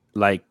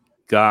 Like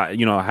God,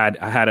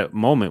 I had a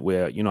moment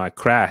where I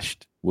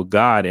crashed with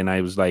God, and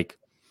I was like,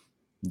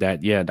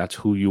 that's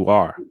who you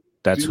are.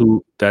 That's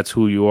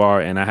who you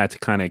are, and I had to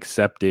kind of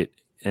accept it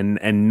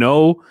and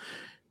know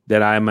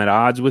that I'm at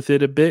odds with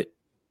it a bit.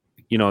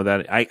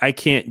 That I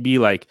can't be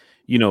like,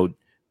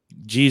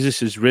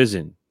 Jesus is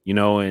risen,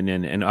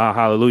 and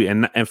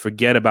hallelujah, and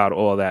forget about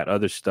all that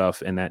other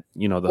stuff and that,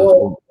 the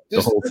whole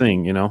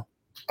thing,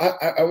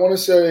 I want to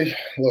say,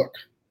 look,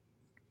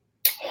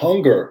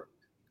 hunger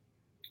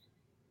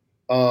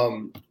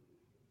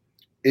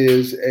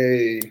is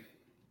a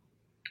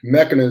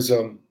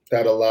mechanism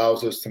that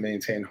allows us to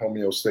maintain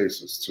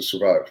homeostasis to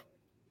survive.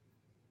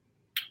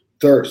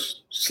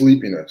 Thirst,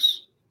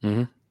 sleepiness,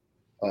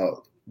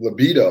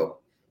 libido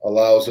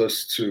allows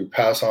us to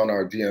pass on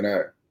our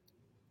DNA.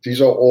 These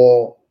are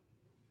all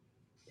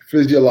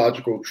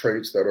physiological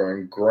traits that are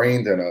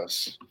ingrained in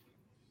us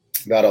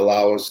that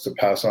allow us to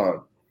pass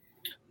on.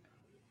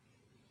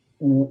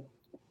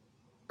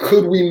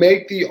 Could we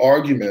make the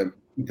argument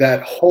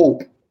that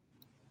hope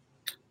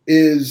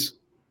is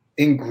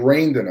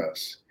ingrained in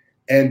us?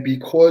 And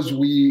because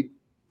we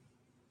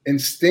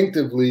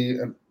instinctively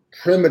and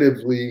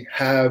primitively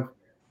have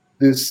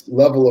this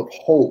level of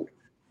hope,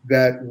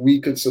 that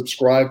we could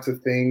subscribe to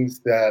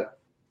things that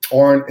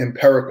aren't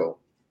empirical,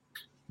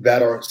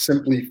 that are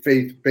simply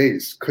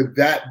faith-based? Could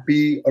that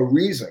be a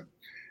reason?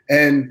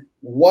 And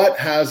what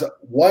has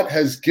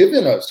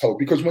given us hope?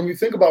 Because when you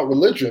think about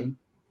religion,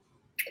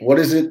 what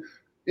is it?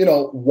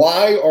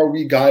 Why are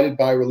we guided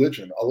by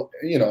religion?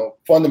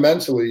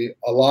 Fundamentally,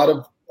 a lot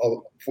of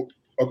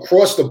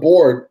across the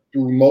board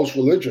through most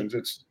religions,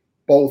 it's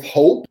both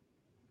hope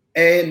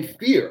and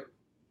fear,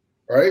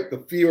 right? The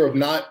fear of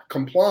not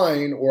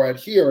complying or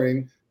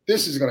adhering,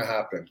 this is going to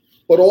happen.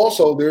 But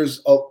also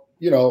there's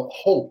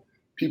hope.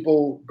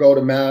 People go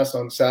to mass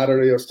on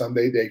Saturday or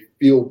Sunday, they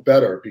feel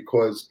better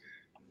because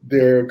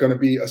they're going to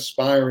be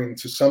aspiring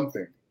to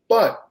something.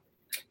 But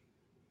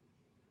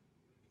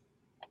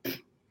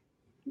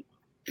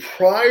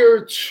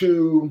prior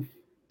to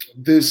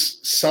this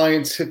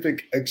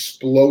scientific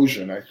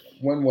explosion,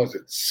 when was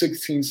it?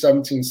 16th,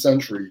 17th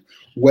century,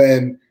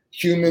 when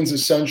humans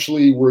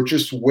essentially were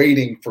just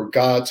waiting for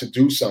God to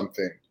do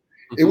something.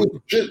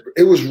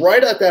 It was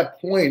right at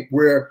that point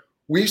where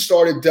we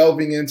started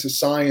delving into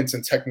science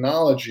and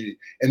technology,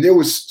 and there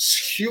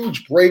was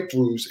huge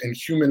breakthroughs in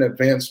human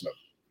advancement,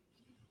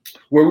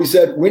 where we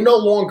said, we're no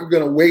longer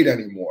going to wait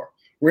anymore.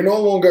 We're no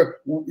longer,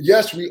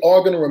 yes, we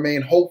are going to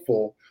remain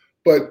hopeful,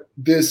 but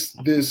this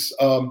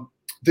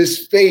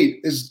fate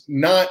is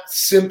not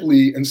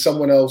simply in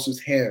someone else's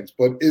hands,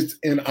 but it's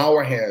in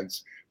our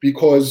hands,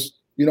 because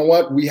you know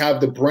what? We have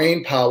the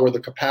brain power,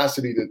 the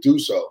capacity to do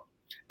so.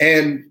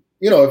 And,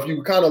 if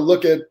you kind of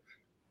look at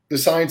the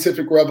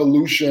scientific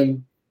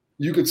revolution,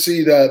 you could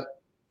see that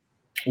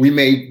we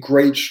made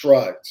great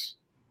strides.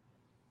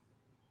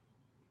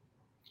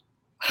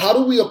 How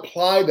do we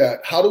apply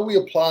that? How do we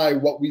apply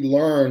what we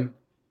learned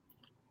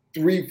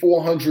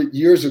 300-400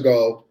 years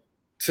ago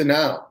to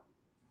now?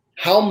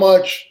 How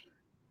much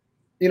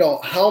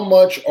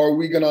are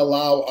we going to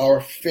allow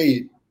our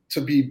fate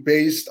to be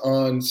based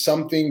on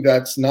something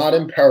that's not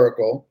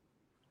empirical?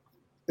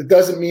 It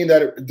doesn't mean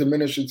that it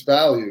diminishes its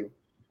value,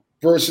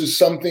 versus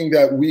something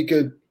that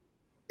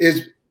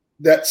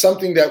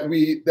something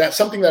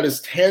that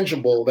is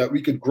tangible, that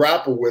we could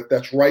grapple with,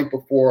 that's right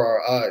before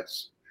our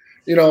eyes.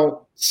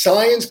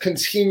 Science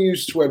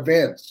continues to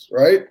advance,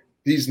 right?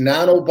 These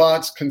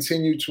nanobots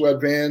continue to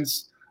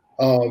advance.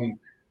 If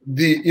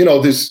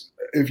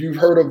you've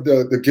heard of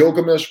the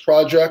Gilgamesh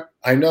project,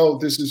 I know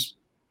this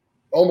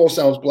almost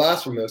sounds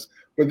blasphemous,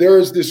 but there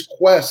is this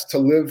quest to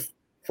live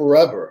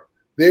forever.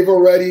 They've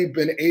already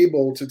been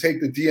able to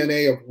take the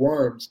DNA of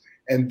worms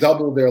and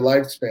double their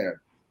lifespan.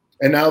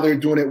 And now they're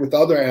doing it with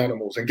other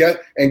animals. And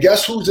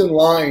guess who's in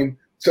line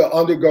to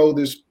undergo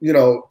this,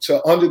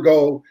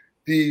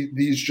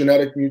 these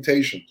genetic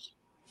mutations?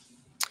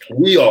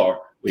 We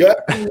are. Guess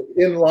who's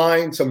in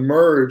line to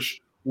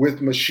merge with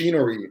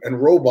machinery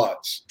and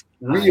robots?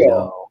 We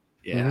are.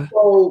 Yeah.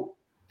 So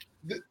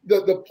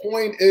the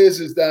point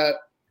is that,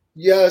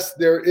 yes,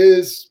 there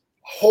is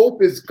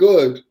hope is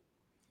good,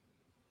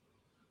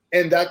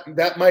 and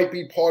that might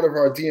be part of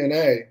our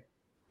DNA.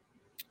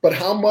 But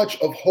how much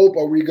of hope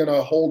are we going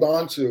to hold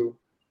on to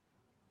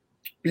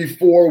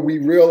before we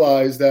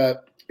realize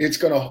that it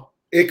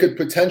could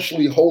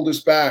potentially hold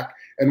us back,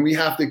 and we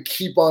have to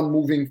keep on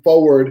moving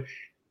forward?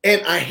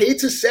 And I hate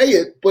to say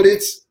it, but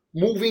it's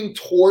moving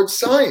towards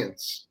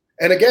science.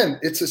 And again,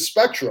 it's a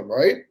spectrum,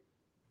 right?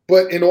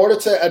 But in order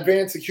to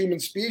advance the human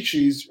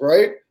species,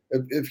 right?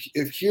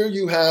 If here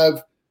you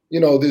have,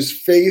 this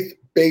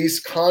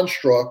faith-based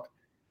construct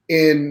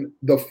in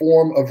the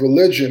form of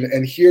religion,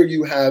 and here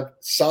you have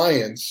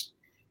science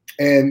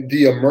and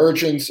the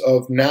emergence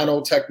of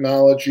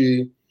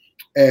nanotechnology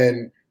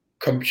and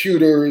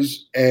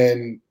computers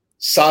and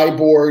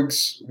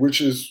cyborgs,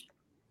 which is,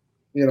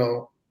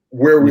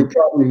 where we're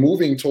probably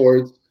moving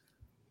towards.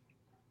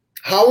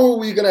 How are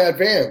we going to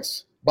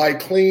advance? By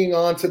clinging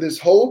on to this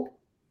hope,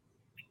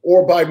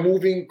 or by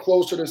moving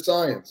closer to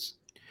science?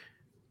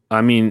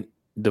 I mean,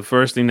 the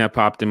first thing that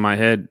popped in my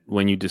head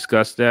when you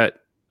discussed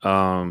that,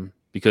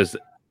 because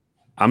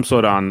I'm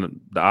sort of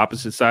on the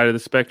opposite side of the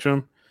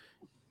spectrum,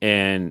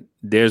 and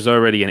there's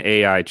already an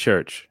AI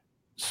church.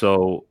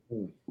 So,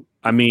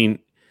 I mean,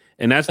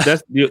 and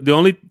that's the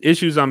only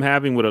issues I'm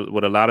having with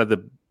a lot of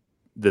the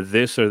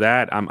this or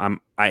that.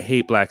 I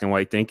hate black and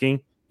white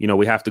thinking.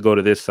 We have to go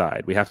to this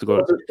side. We have to go.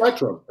 It's a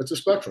spectrum. It's a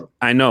spectrum.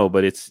 I know,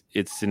 but it's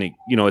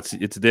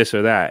this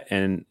or that,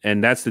 and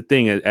that's the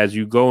thing. As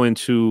you go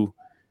into,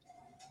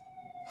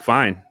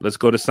 fine, let's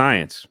go to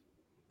science.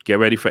 Get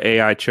ready for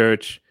AI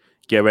church.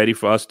 Get ready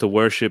for us to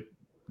worship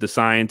the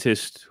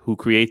scientists who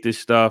create this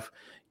stuff.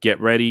 Get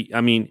ready.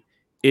 I mean,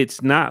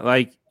 it's not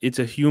like it's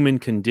a human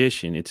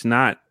condition. It's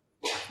not.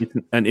 It's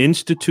an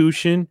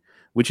institution,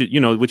 which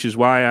is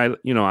why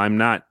I'm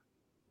not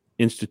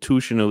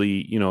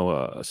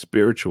institutionally,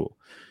 spiritual,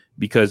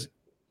 because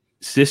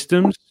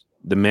systems,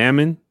 the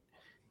mammon,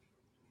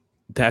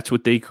 that's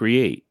what they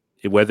create,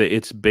 whether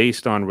it's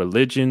based on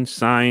religion,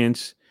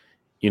 science,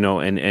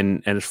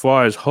 and as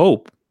far as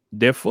hope,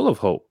 they're full of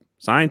hope.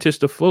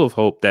 Scientists are full of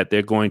hope that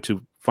they're going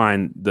to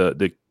find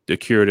the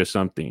cure to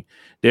something.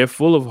 They're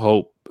full of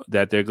hope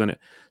that they're going to.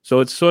 So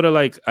it's sort of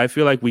like, I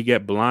feel like we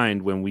get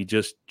blind when we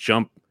just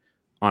jump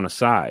on a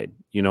side.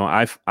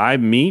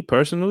 Me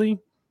personally,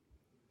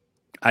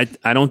 I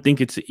don't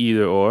think it's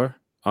either or.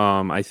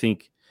 I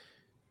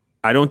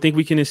don't think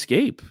we can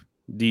escape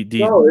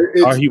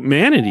our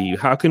humanity.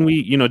 How can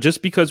we,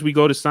 just because we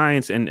go to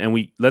science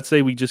and let's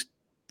say we just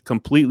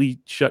completely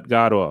shut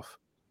God off.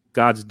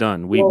 God's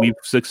done. We've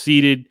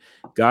succeeded.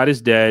 God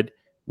is dead.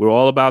 We're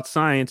all about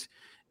science.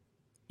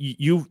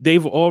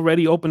 They've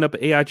already opened up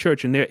an AI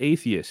church and they're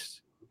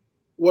atheists.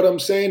 What I'm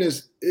saying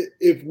is,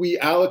 if we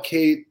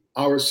allocate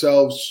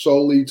ourselves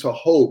solely to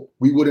hope,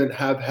 we wouldn't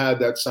have had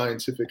that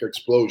scientific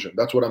explosion.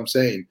 That's what I'm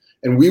saying.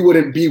 And we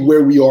wouldn't be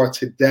where we are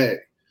today.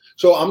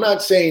 So I'm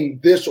not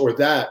saying this or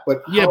that,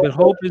 but but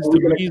hope is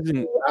the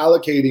reason.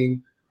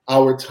 Allocating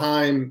our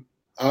time,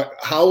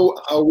 how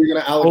are we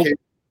going to allocate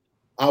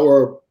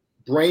our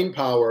brain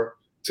power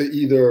to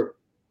either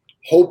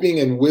hoping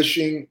and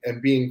wishing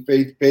and being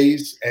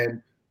faith-based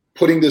and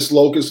putting this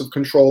locus of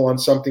control on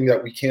something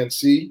that we can't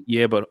see?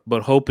 Yeah,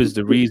 but hope is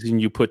the reason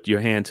you put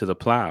your hand to the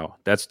plow.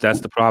 That's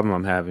the problem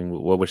I'm having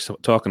with what we're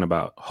talking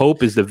about.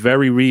 Hope is the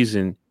very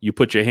reason you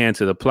put your hand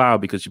to the plow,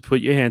 because you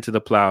put your hand to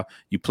the plow,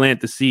 you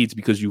plant the seeds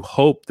because you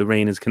hope the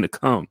rain is going to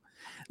come.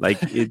 Like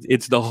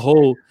it's the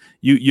whole.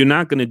 You're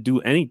not going to do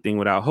anything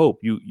without hope.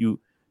 You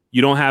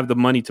don't have the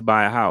money to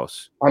buy a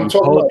house. I'm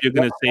talking about, you're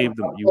going to save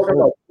them. I'm talking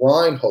about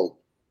blind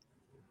hope.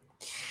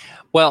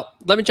 Well,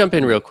 let me jump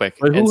in real quick.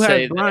 But who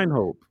has blind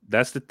hope?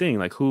 That's the thing.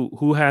 Like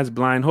who has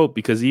blind hope?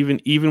 Because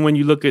even when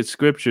you look at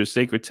scripture,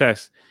 sacred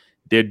texts,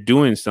 they're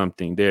doing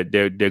something.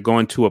 They're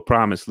going to a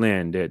promised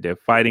land. They're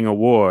fighting a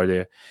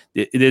war.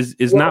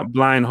 It's not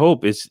blind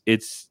hope.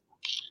 It's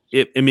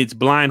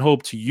blind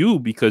hope to you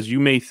because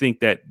you may think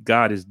that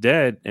God is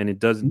dead and it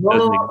doesn't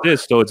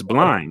exist, so it's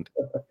blind.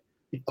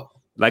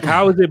 Like,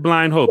 how is it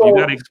blind hope? You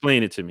got to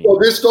explain it to me. Well,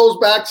 this goes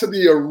back to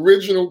the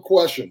original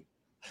question,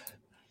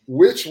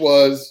 which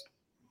was,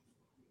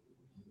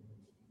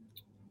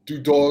 do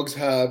dogs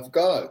have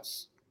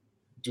gods?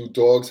 Do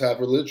dogs have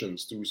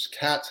religions? Do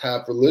cats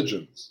have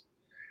religions?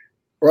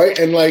 Right?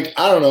 And like,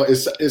 I don't know,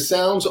 it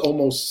sounds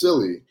almost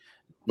silly,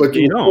 but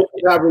do dogs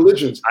have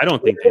religions? I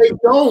don't think they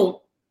don't.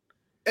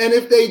 And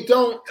if they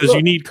don't, because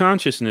you need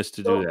consciousness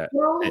to do that.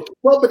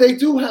 Well, but they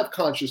do have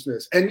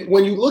consciousness. And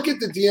when you look at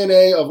the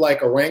DNA of like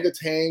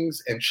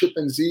orangutans and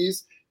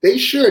chimpanzees, they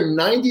share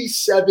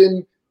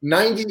 97,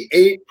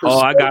 98%. Oh,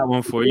 I got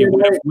one for you.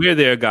 What if we're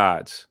their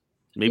gods?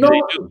 Maybe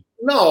they do.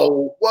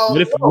 No. Well,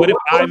 what if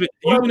Ivan?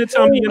 You going to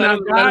tell me you're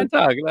not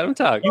God? Let him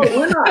talk. No,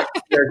 we're not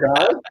their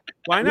gods.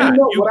 Why not?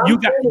 You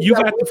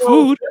got the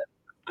food.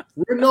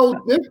 We're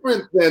no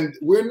different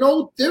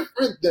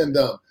than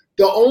them.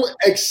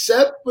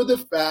 Except for the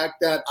fact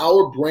that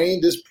our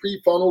brain, this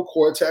prefrontal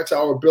cortex,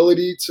 our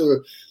ability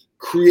to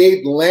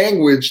create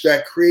language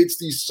that creates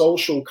these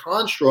social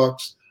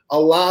constructs,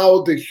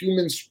 allow the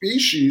human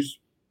species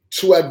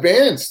to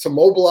advance, to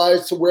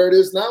mobilize to where it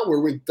is now,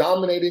 where we're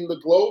dominating the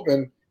globe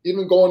and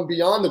even going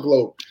beyond the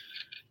globe.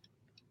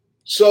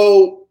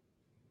 So,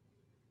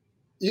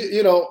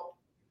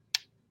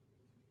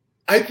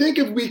 I think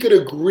if we could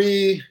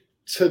agree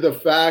to the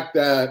fact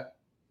that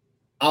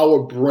our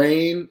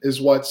brain is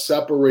what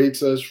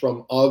separates us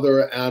from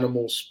other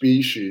animal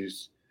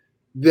species,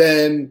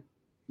 then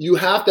you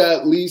have to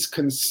at least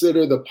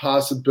consider the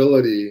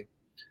possibility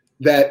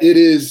that it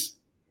is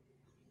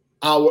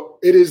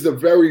the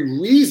very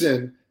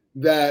reason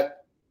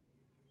that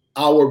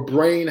our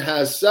brain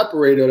has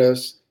separated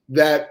us,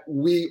 that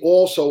we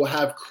also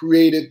have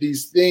created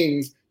these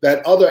things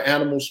that other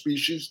animal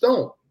species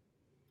don't.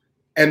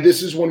 And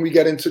this is when we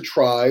get into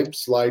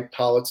tribes like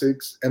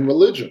politics and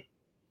religion.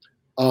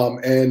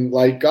 And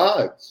like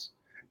gods.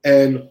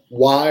 And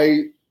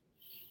why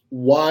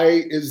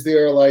is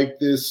there like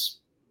this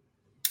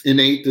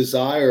innate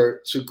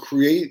desire to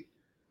create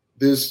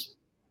this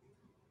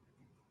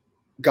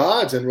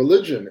gods and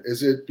religion?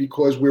 Is it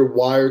because we're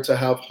wired to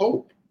have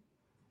hope?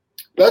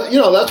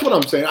 That's what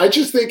I'm saying. I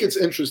just think it's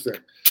interesting.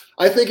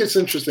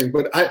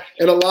 But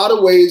in a lot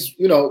of ways,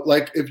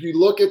 like if you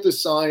look at the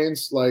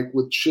science, like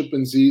with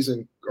chimpanzees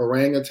and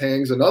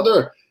orangutans and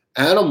other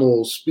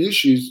animal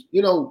species,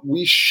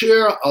 we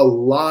share a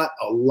lot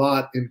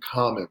in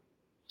common.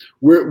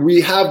 We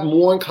have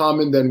more in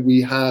common than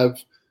we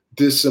have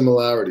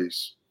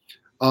dissimilarities.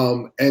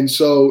 And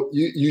so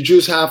you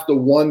just have to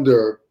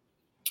wonder,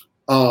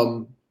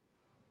 the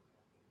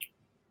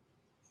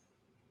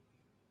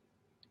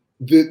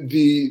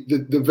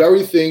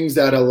very things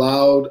that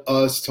allowed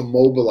us to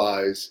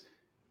mobilize,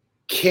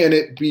 can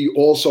it be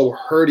also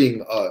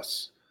hurting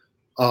us?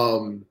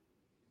 And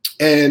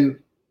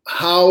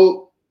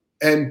how,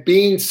 and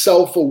being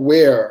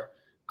self-aware,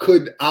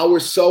 could our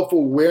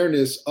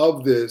self-awareness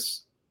of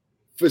this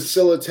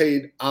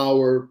facilitate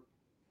our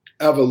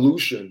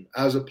evolution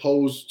as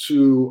opposed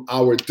to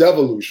our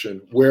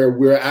devolution, where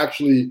we're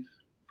actually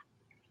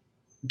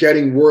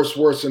getting worse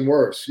and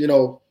worse?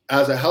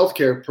 As a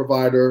healthcare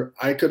provider,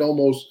 I could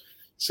almost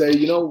say,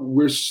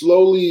 we're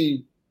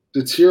slowly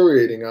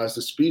deteriorating as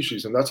a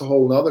species, and that's a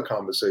whole nother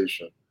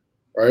conversation,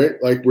 right?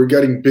 Like we're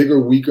getting bigger,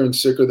 weaker, and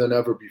sicker than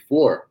ever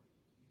before.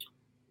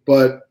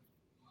 But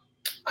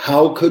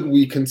how could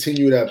we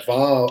continue to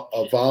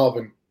evolve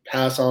and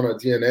pass on our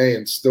DNA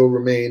and still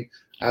remain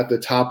at the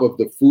top of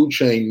the food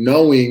chain,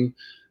 knowing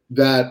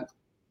that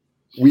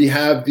we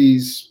have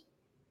these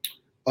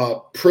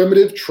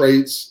primitive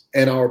traits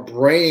and our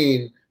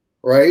brain,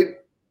 right,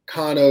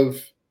 kind of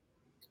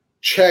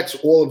checks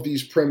all of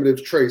these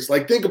primitive traits?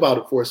 Like, think about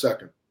it for a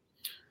second.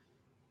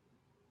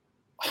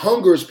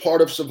 hunger is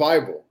part of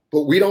survival,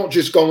 but we don't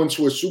just go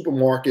into a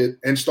supermarket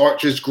and start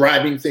just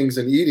grabbing things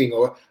and eating,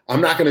 or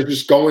I'm not going to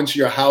just go into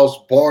your house,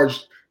 barge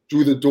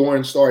through the door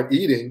and start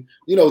eating.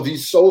 You know,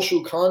 these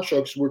social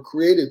constructs were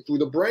created through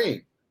the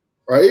brain,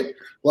 right?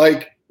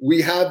 Like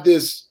we have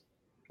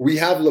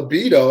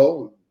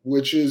libido,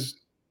 which is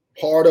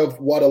part of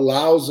what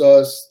allows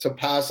us to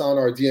pass on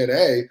our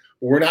DNA.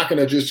 We're not going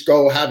to just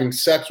go having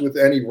sex with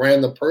any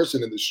random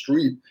person in the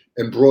street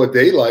in broad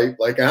daylight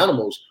like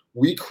animals.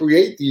 We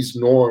create these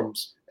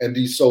norms and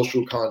these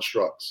social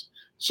constructs.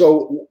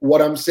 So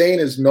what I'm saying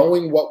is,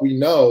 knowing what we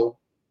know,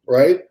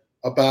 right,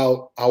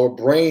 about our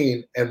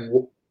brain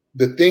and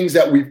the things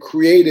that we've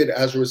created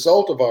as a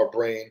result of our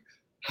brain,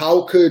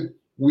 how could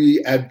we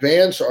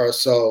advance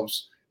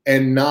ourselves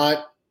and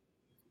not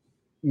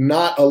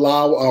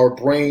allow our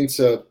brain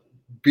to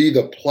be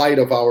the plight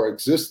of our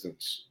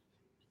existence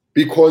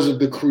because of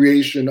the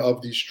creation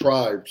of these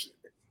tribes,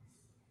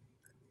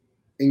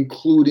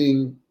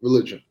 including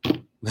religion?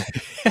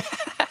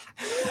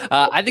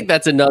 I think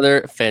that's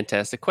another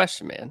fantastic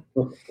question, man.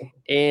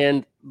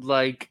 And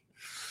like,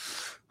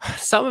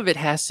 some of it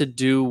has to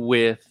do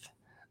with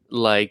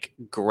like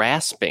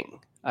grasping,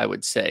 I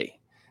would say,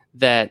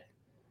 that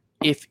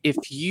if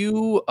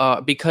you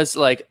because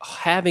like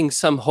having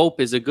some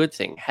hope is a good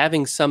thing,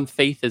 having some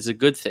faith is a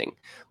good thing,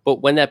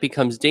 but when that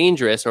becomes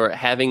dangerous, or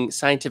having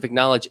scientific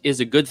knowledge is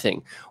a good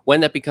thing,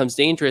 when that becomes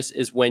dangerous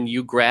is when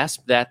you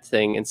grasp that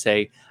thing and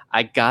say,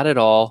 I got it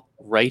all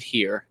right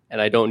here and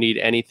I don't need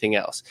anything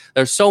else.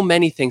 There's so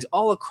many things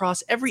all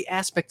across every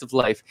aspect of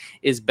life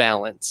is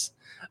balance,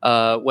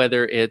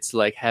 whether it's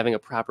like having a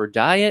proper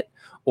diet,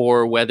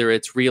 or whether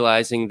it's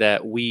realizing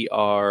that we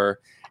are,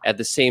 at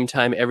the same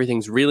time,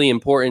 everything's really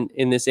important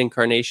in this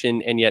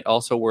incarnation, and yet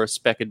also we're a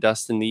speck of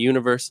dust in the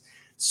universe.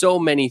 So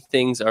many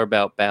things are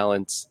about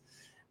balance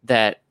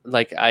that,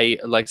 like, I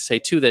like to say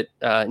too, that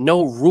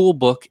no rule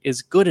book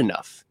is good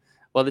enough.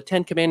 Well, the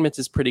 10 Commandments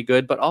is pretty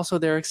good, but also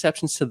there are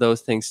exceptions to those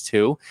things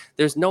too.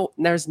 There's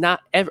not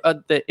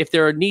ever, if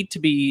there need to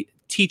be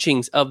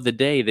teachings of the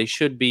day, they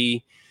should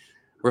be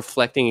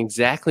reflecting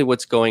exactly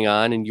what's going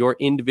on in your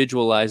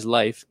individualized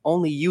life.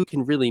 Only you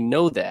can really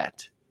know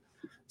that.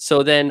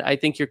 So then I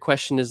think your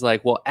question is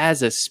like, well,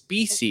 as a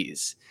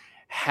species,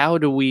 how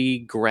do we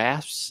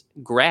grasp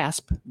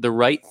the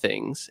right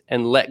things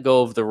and let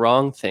go of the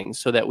wrong things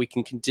so that we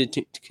can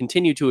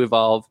continue to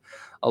evolve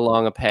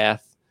along a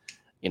path?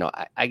 You know,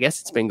 I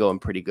guess it's been going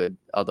pretty good,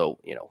 although,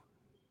 you know,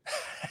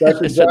 that's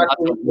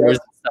exactly wars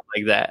and stuff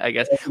like that, I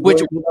guess,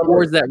 which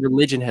wars that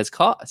religion has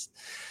caused.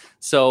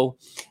 So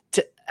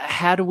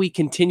how do we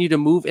continue to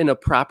move in a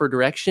proper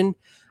direction?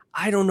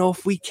 I don't know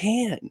if we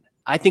can.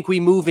 I think we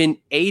move in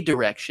a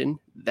direction.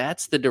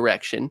 That's the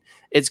direction.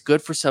 It's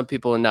good for some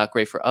people and not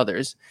great for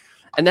others.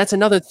 And that's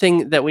another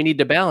thing that we need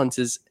to balance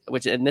is,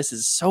 and this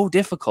is so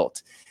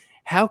difficult.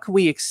 How can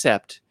we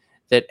accept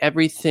that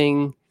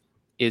everything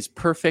is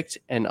perfect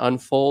and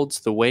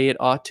unfolds the way it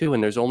ought to,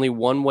 and there's only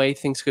one way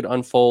things could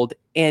unfold,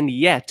 and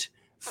yet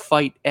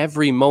fight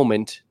every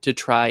moment to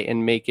try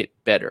and make it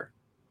better?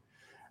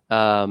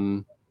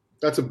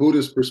 That's a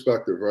Buddhist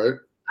perspective, right?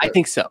 I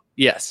think so.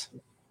 Yes.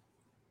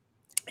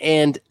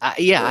 And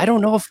I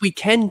don't know if we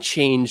can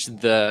change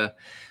the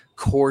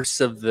course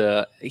of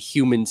the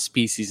human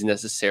species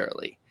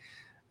necessarily.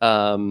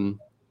 But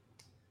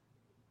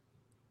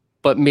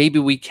maybe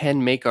we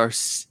can make our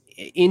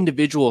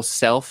individual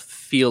self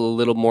feel a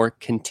little more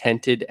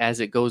contented as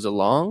it goes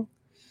along.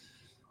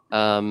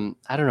 I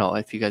don't know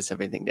if you guys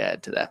have anything to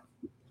add to that.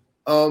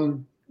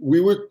 We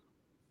would,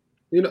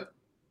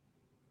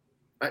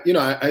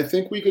 I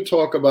think we could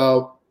talk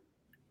about,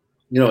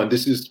 and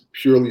this is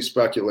purely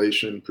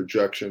speculation,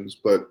 projections,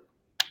 but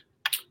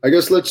I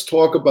guess let's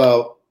talk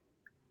about,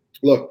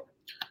 look,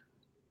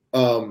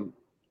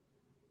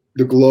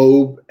 the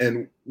globe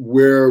and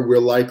where we're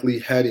likely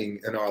heading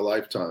in our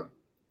lifetime.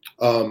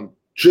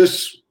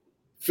 Just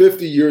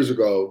 50 years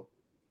ago,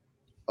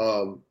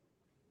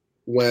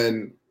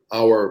 when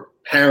our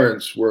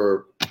parents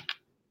were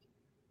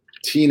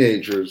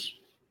teenagers,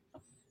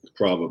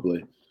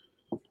 probably,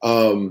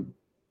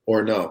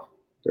 or no,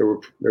 they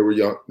were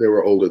young, they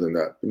were older than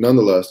that. But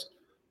nonetheless,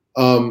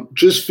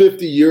 just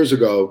 50 years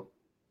ago,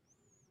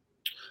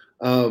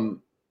 the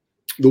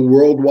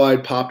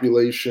worldwide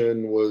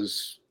population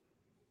was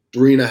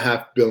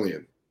 3.5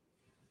 billion.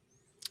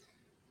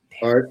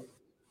 All right.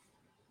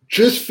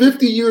 Just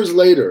 50 years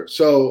later.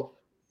 So,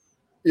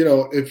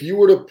 if you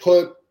were to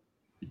put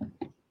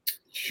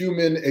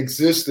human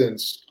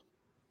existence,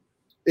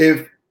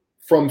 if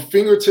from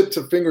fingertip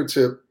to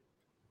fingertip,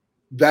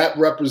 that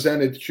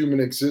represented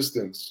human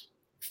existence,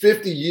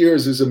 50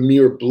 years is a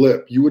mere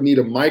blip. You would need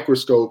a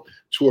microscope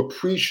to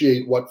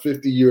appreciate what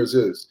 50 years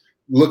is,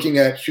 looking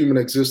at human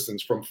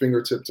existence from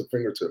fingertip to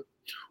fingertip.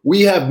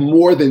 We have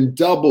more than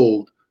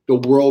doubled the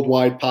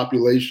worldwide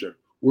population.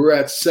 We're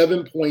at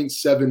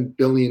 7.7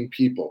 billion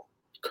people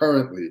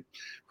currently.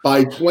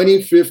 By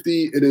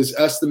 2050, it is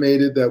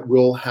estimated that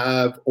we'll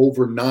have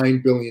over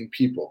 9 billion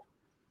people.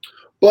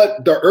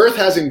 but the Earth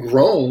hasn't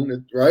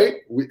grown, right?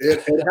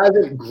 It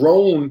hasn't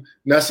grown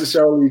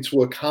necessarily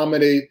to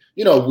accommodate.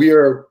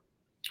 We're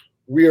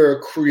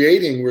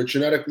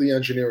genetically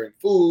engineering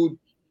food.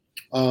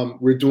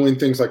 We're doing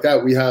things like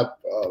that. We have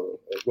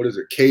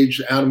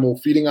caged animal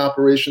feeding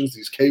operations,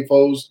 these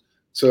CAFOs,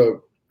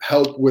 to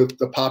help with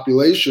the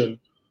population.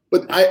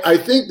 But I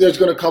think there's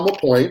going to come a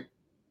point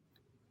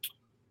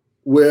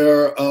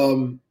where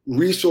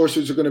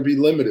resources are going to be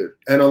limited,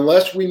 and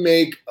unless we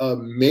make a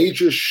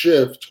major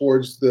shift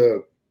towards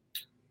the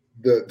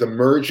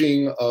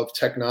merging of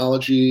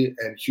technology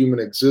and human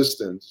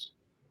existence,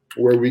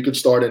 where we could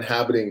start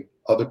inhabiting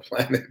other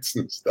planets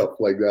and stuff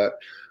like that,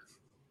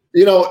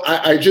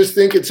 I just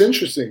think it's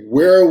interesting.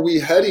 Where are we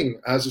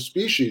heading as a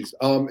species?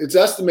 It's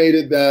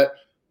estimated that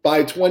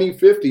by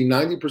 2050,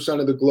 90%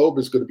 of the globe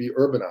is going to be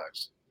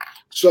urbanized.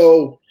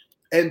 So,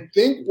 and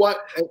think what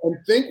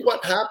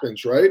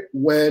happens, right?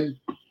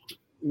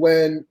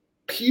 When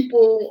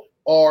people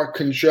are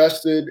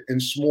congested in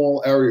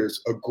small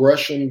areas,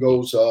 aggression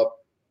goes up.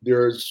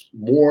 There's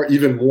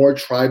even more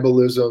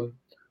tribalism.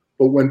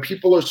 But when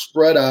people are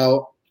spread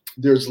out,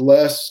 there's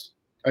less.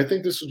 I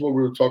think this is what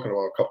we were talking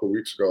about a couple of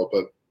weeks ago,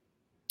 but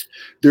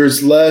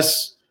there's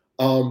less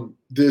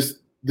this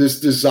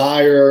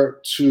desire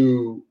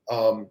to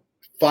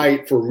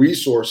fight for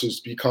resources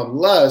become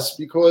less,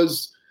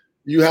 because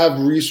you have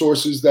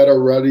resources that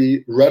are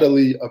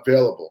readily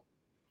available.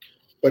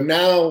 But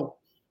now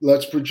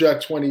let's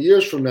project 20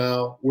 years from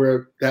now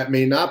where that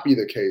may not be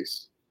the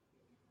case.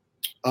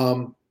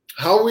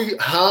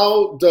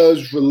 How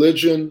does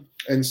religion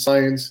and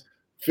science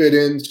fit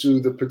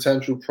into the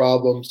potential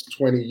problems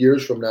 20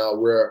 years from now,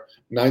 where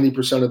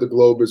 90% of the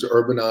globe is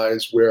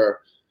urbanized, where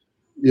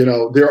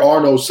there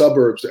are no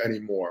suburbs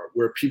anymore,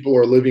 where people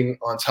are living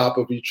on top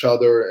of each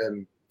other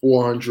in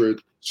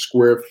 400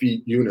 square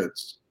feet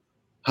units?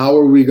 How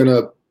are we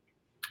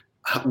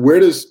where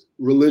does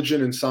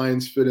religion and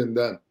science fit in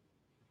then?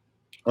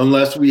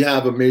 Unless we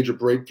have a major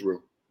breakthrough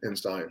in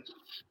science.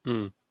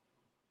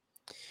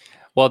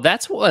 Well,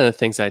 that's one of the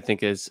things I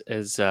think is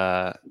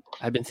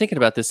I've been thinking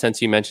about this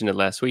since you mentioned it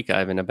last week,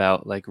 Ivan,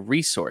 about like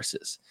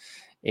resources.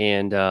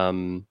 And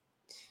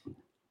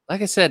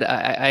like I said,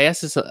 I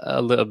asked this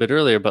a little bit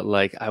earlier, but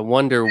like I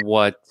wonder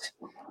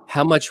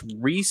how much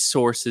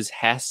resources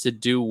has to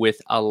do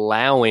with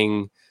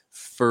allowing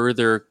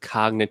further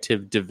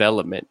cognitive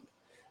development.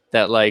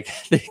 That, like,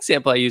 the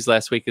example I used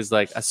last week is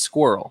like a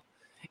squirrel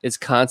is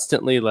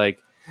constantly like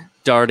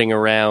darting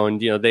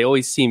around. They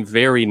always seem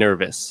very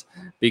nervous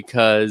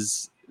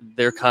because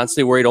they're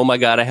constantly worried, oh my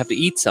God, I have to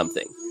eat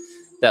something.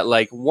 That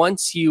like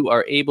once you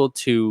are able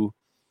to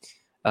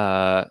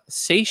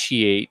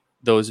satiate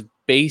those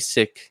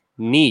basic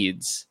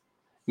needs,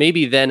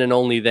 maybe then and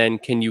only then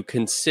can you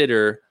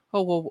consider,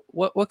 oh, well,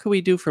 what can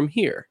we do from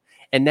here?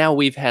 And now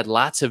we've had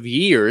lots of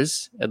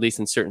years, at least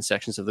in certain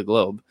sections of the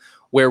globe,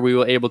 where we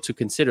were able to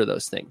consider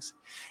those things.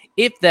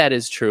 If that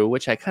is true,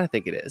 which I kind of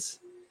think it is,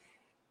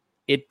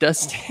 it does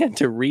stand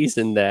to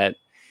reason that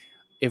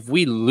if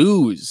we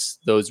lose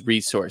those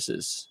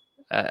resources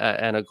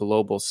at a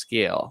global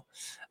scale,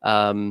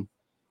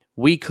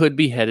 we could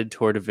be headed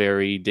toward a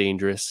very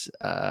dangerous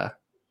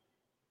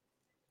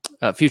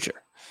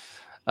future,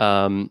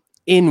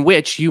 in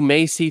which you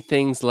may see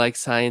things like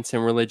science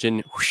and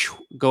religion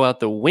go out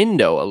the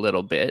window a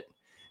little bit,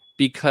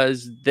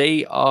 because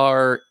they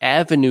are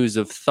avenues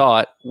of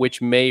thought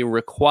which may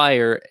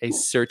require a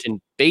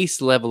certain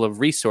base level of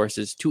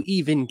resources to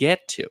even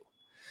get to.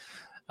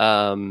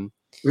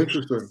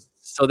 Interesting.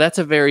 So that's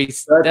a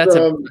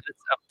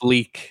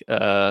bleak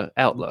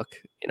outlook.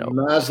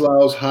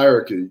 Maslow's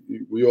hierarchy.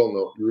 We all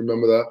know. You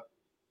remember that?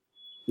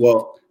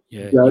 Well,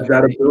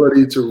 that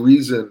ability to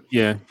reason.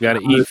 Yeah, you got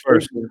to eat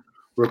first.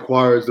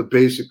 Requires the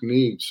basic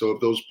needs. So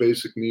if those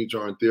basic needs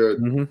aren't there,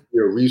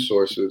 there are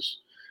resources.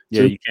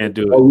 Yeah, you can't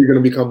do it. Are we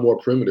going to become more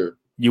primitive?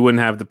 You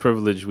wouldn't have the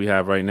privilege we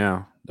have right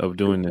now of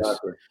doing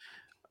Exactly.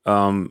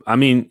 this. I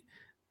mean,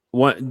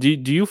 what do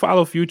you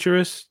follow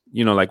futurists?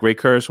 Like Ray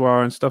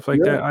Kurzweil and stuff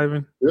like that,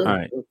 Ivan? Yeah. All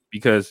right.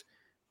 Because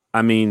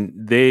I mean,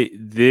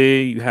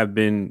 they have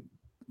been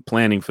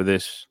planning for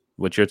this,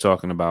 what you're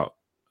talking about.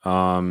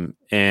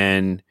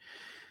 And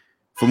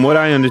from what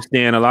I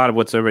understand, a lot of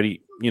what's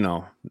already,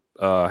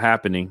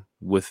 happening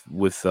with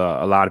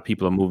a lot of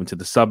people are moving to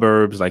the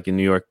suburbs, like in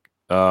New York.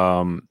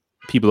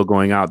 People are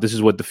going out. This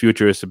is what the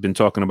futurists have been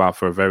talking about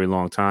for a very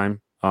long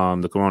time.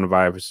 The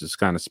coronavirus has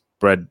kind of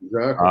sped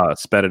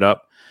it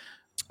up.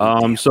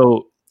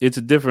 So it's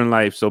a different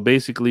life. So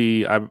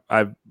basically,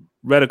 I've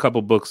read a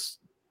couple books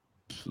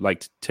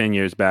like 10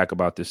 years back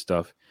about this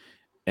stuff.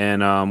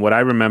 And what I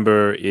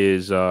remember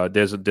is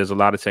there's a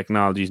lot of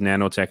technologies,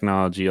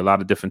 nanotechnology, a lot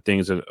of different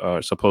things that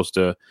are supposed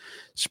to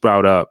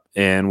sprout up.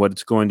 And what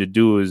it's going to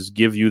do is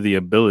give you the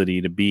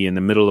ability to be in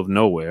the middle of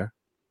nowhere.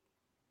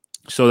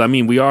 So, I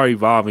mean, we are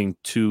evolving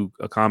to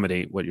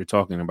accommodate what you're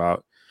talking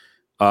about,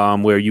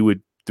 where you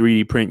would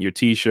 3D print your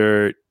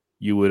T-shirt.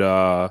 You would,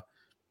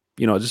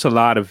 just a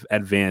lot of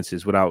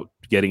advances without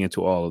getting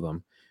into all of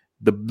them.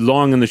 The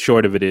long and the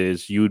short of it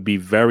is you would be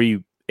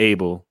very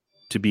able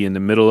to be in the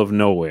middle of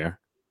nowhere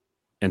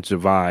and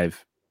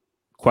survive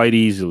quite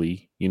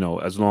easily,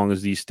 as long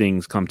as these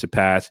things come to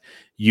pass.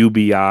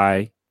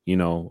 UBI,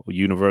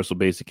 universal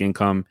basic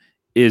income,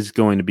 is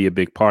going to be a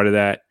big part of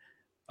that.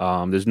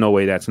 There's no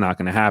way that's not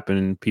going to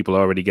happen. People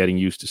are already getting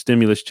used to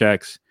stimulus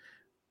checks.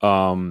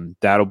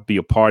 That'll be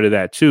a part of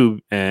that too.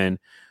 And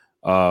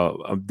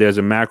there's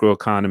a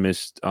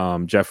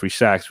macroeconomist, Jeffrey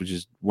Sachs, which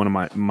is one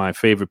of my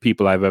favorite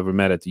people I've ever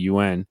met at the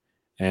UN.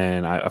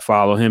 And I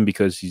follow him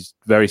because he's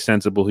very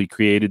sensible. He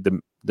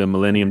created the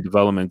Millennium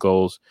Development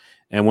Goals.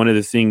 And one of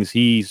the things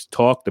he's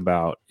talked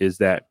about is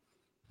that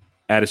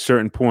at a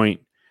certain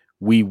point,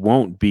 we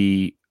won't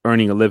be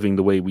earning a living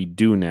the way we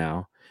do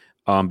now,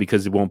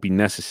 because it won't be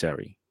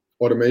necessary.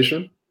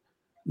 Automation?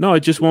 No,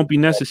 it just won't be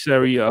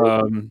necessary.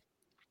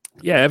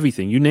 Yeah,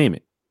 everything, you name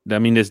it. I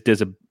mean,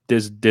 there's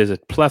a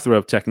plethora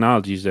of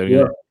technologies that are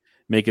going to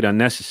make it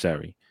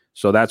unnecessary.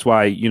 So that's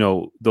why,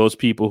 those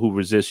people who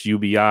resist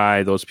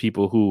UBI, those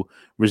people who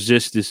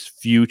resist this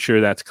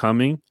future that's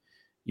coming,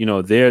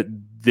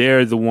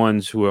 they're the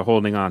ones who are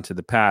holding on to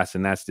the past.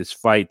 And that's this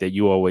fight that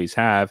you always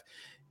have,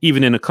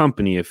 even in a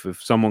company. If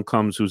someone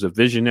comes who's a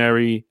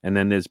visionary, and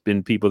then there's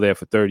been people there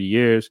for 30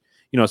 years,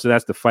 so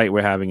that's the fight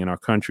we're having in our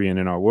country and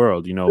in our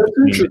world, That's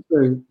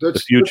interesting.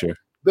 The future.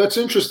 That's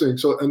interesting.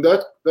 So, and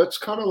that's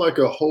kind of like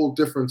a whole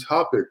different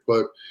topic,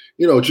 but,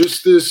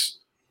 just this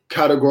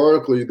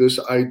categorically, this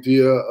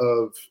idea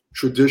of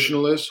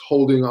traditionalists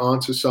holding on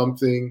to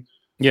something.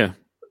 Yeah.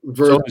 It's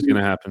always going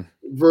to happen.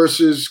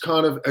 Versus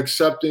kind of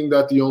accepting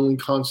that the only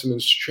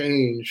constants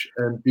change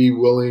and be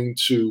willing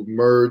to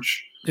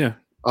merge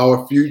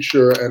our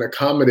future and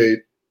accommodate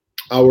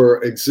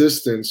our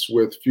existence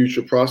with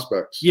future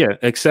prospects. Yeah,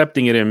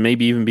 accepting it and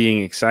maybe even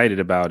being excited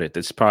about it.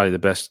 That's probably the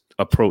best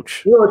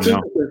approach.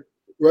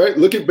 Right?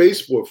 Look at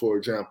baseball, for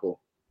example.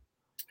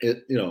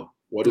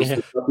 What does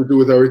it have to do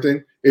with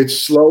everything? It's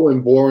slow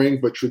and boring,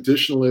 but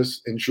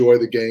traditionalists enjoy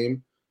the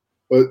game.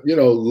 But,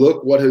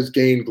 look what has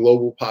gained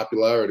global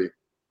popularity.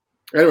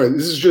 Anyway,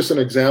 this is just an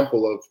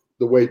example of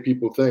the way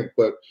people think.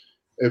 But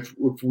if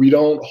we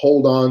don't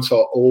hold on to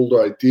old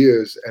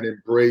ideas and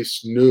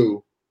embrace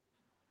new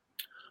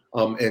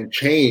and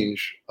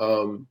change,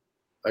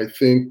 I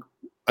think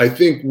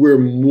we're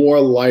more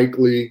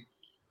likely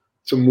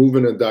to move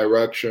in a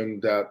direction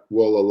that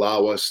will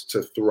allow us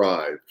to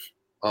thrive.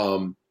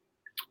 And,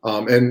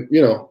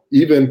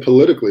 even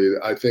politically,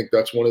 I think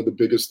that's one of the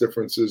biggest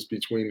differences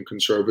between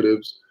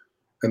conservatives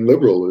and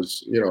liberal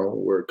is,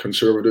 where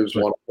conservatives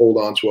want to hold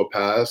on to a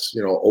past,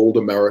 old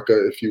America,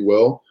 if you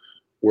will,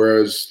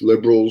 whereas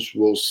liberals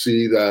will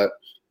see that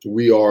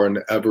we are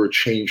an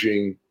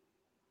ever-changing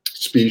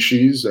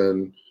species,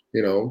 and,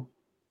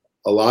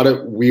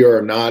 we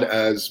are not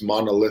as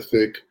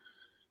monolithic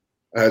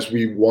as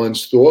we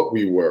once thought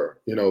we were.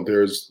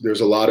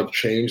 There's a lot of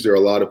change. There are a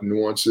lot of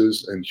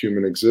nuances in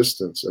human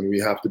existence, and we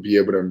have to be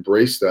able to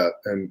embrace that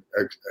and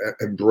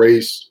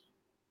embrace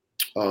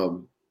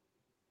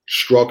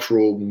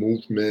structural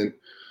movement,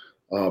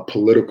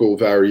 political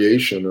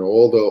variation, and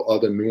all the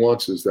other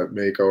nuances that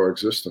make our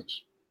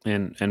existence.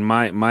 And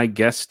my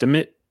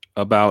guesstimate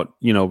about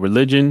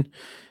religion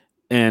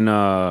and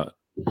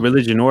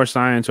religion or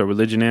science, or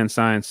religion and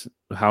science,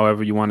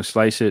 however you want to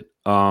slice it,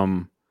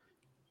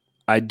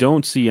 I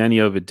don't see any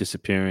of it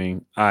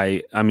disappearing.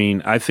 I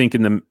mean, I think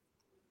in the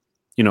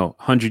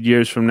 100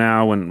 years from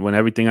now, when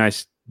everything I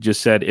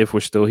just said, if we're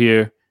still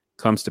here,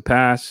 comes to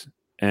pass,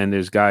 and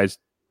there's guys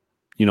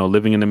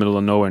living in the middle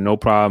of nowhere, no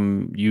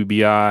problem,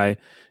 UBI,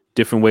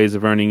 different ways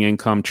of earning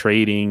income,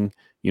 trading,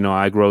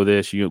 I grow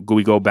this,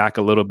 we go back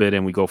a little bit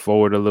and we go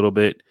forward a little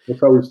bit. That's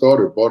how we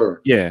started,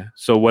 butter. Yeah.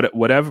 So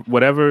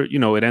whatever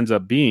it ends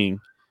up being,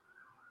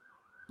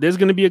 there's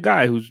going to be a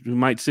guy who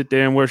might sit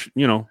there and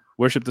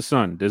worship the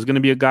sun. There's going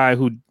to be a guy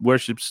who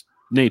worships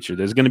nature.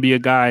 There's going to be a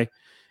guy.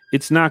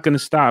 It's not going to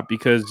stop,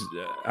 because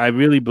I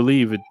really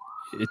believe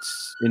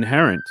it's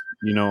inherent,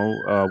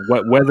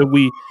 whether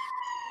we,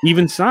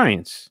 even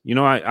science,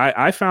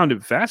 I found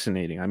it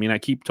fascinating. I mean, I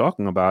keep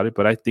talking about it,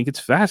 but I think it's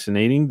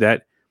fascinating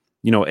that,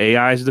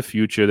 AI is the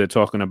future. They're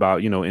talking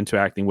about,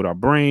 interacting with our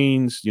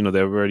brains. They've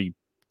already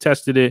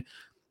tested it,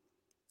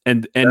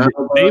 and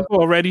they've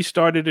already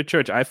started a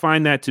church. I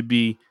find that to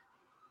be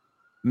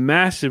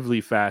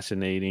massively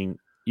fascinating,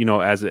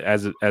 as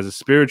a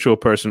spiritual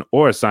person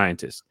or a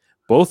scientist.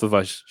 Both of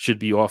us should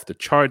be off the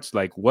charts.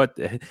 Like,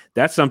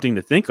 that's something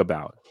to think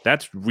about.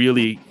 That's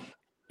really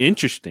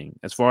interesting.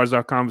 As far as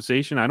our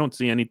conversation, I don't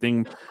see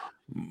anything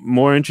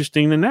more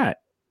interesting than that.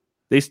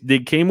 They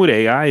came with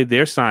AI.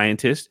 They're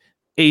scientists,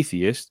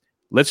 atheists.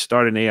 Let's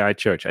start an AI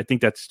church. I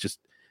think that's just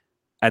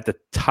at the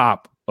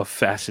top of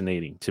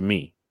fascinating to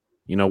me.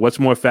 What's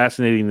more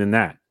fascinating than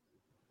that?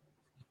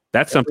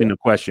 That's something to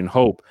question.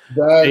 Hope,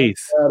 faith.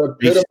 That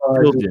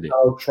epitomizes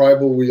how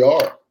tribal we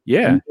are.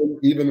 Yeah.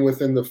 Even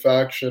within the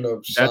faction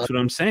of science. That's what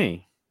I'm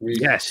saying.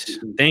 Yes.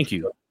 Thank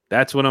you.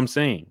 That's what I'm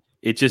saying.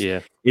 It just,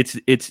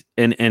 it's,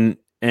 and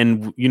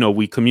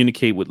we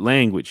communicate with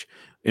language.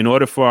 In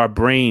order for our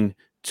brain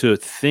to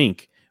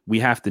think, we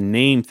have to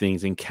name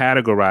things and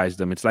categorize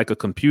them. It's like a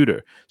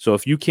computer. So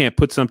if you can't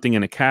put something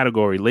in a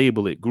category,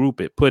 label it, group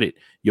it, put it,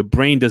 your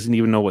brain doesn't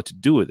even know what to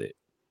do with it.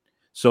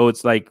 So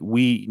it's like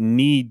we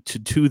need to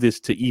do this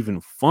to even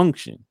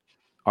function.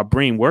 Our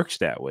brain works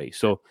that way.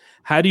 So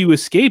how do you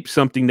escape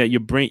something that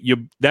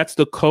that's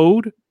the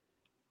code?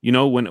 You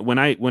know, when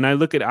I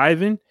look at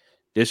Ivan,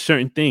 there's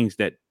certain things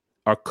that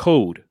are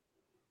code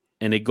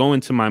and they go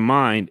into my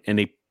mind and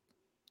they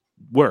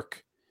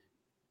work.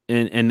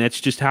 And that's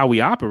just how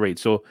we operate.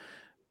 So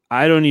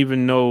I don't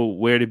even know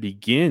where to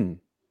begin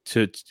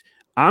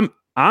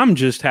I'm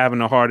just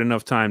having a hard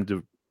enough time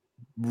to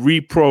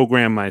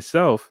reprogram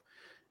myself,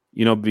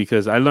 you know,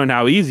 because I learned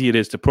how easy it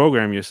is to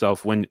program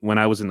yourself. When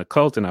I was in the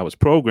cult and I was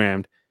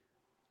programmed,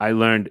 I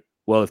learned,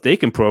 well, if they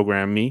can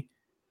program me,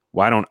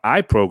 why don't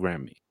I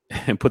program me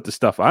and put the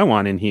stuff I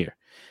want in here?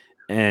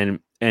 And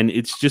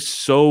it's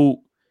just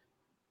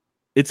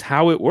it's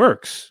how it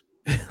works.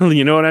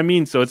 You know what I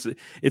mean? So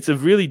it's a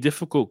really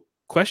difficult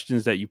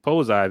questions that you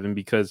pose, Ivan,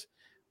 because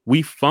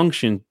we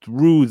function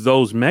through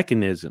those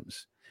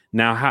mechanisms.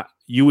 Now, how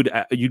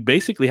you'd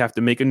basically have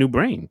to make a new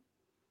brain.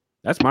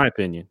 That's my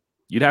opinion.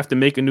 You'd have to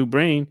make a new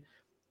brain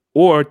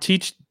or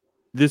teach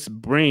this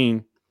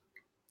brain,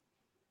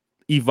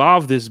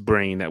 evolve this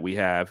brain that we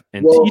have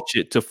and teach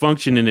it to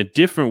function in a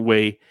different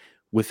way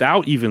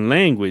without even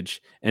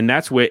language. And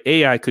that's where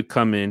AI could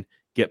come in,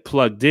 get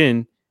plugged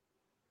in.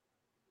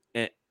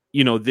 And,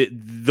 you know,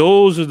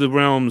 those are the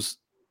realms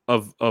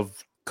of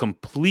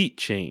complete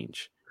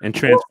change and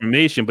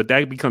transformation. But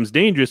that becomes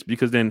dangerous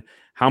because then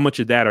how much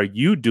of that are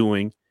you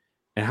doing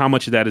and how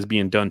much of that is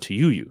being done to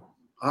you?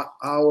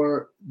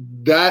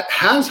 That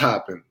has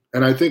happened.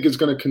 And I think it's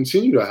going to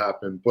continue to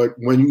happen. But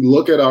when you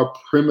look at our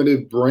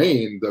primitive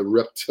brain, the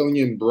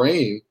reptilian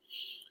brain,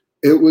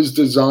 it was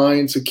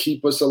designed to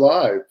keep us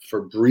alive,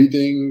 for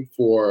breathing,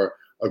 for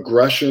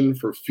aggression,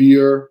 for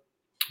fear.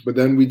 But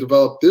then we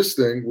developed this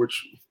thing,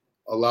 which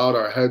allowed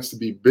our heads to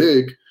be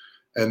big.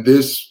 And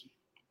this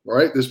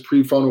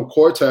prefrontal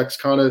cortex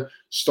kind of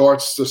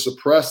starts to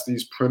suppress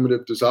these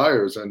primitive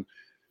desires. And,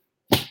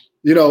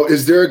 you know,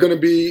 is there going to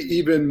be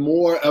even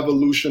more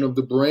evolution of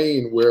the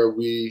brain where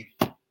we,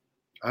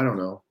 I don't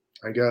know,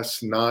 I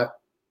guess not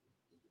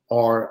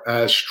are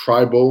as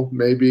tribal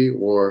maybe,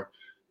 or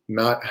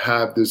not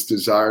have this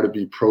desire to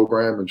be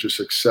programmed and just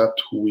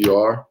accept who we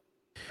are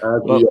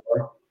as we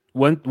are?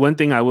 One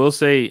thing I will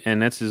say,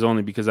 and that's is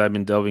only because I've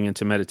been delving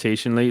into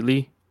meditation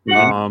lately.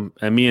 Mm-hmm.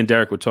 And me and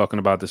Derek were talking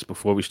about this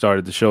before we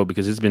started the show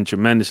because it's been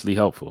tremendously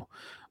helpful.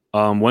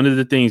 One of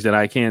the things that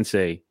I can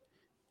say,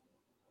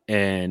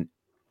 and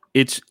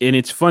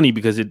it's funny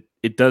because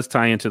it does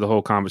tie into the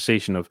whole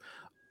conversation of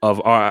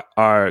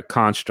our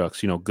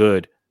constructs, you know,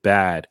 good,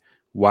 bad,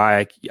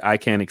 why I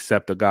can't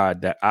accept a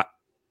God that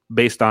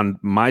based on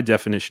my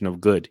definition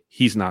of good,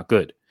 he's not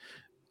good.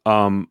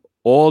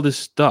 All this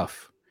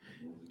stuff.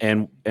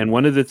 And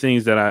one of the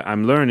things that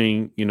I'm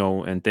learning, you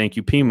know, and thank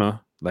you,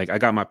 Pima. Like I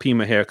got my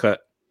Pima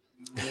haircut.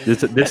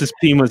 This is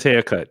Pima's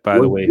haircut, by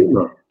the way.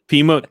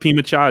 Pima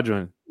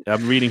Chadran.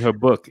 I'm reading her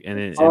book, and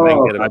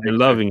I've been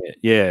loving it.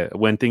 Yeah,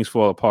 When Things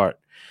Fall Apart.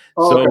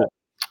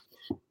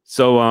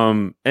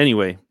 So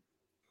anyway,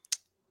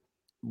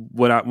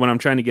 what I'm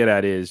trying to get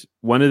at is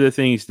one of the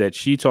things that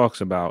she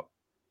talks about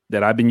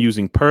that I've been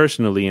using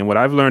personally, and what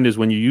I've learned is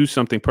when you use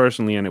something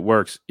personally and it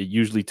works, it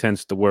usually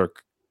tends to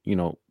work, you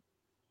know,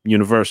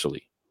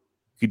 universally.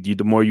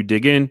 The more you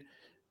dig in,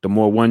 the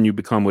more one you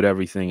become with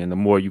everything, and the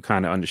more you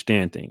kind of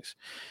understand things.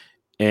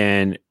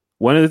 And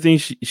one of the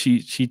things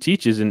she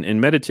teaches in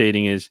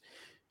meditating is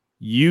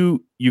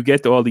you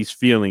get to all these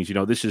feelings, you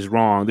know, this is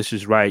wrong, this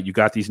is right. You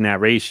got these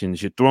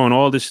narrations, you're throwing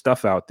all this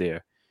stuff out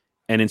there.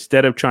 And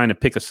instead of trying to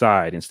pick a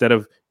side,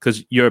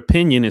 because your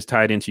opinion is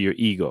tied into your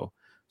ego.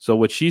 So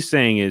what she's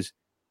saying is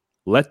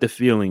let the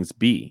feelings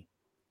be.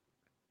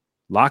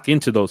 Lock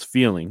into those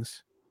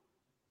feelings.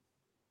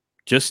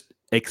 Just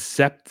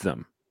accept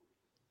them.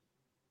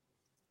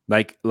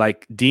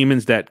 Like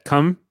demons that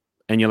come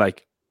and you're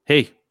like,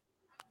 hey,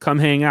 come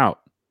hang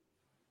out.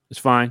 It's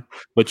fine.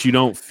 But you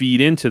don't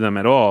feed into them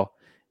at all.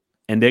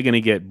 And they're going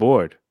to get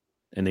bored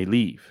and they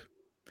leave.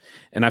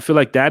 And I feel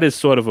like that is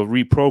sort of a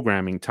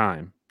reprogramming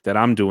time that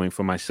I'm doing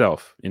for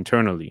myself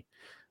internally,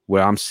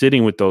 where I'm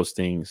sitting with those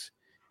things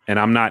and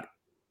I'm not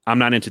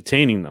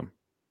entertaining them.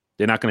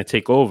 They're not going to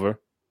take over.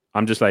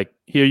 I'm just like,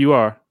 here you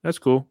are. That's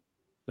cool.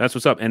 That's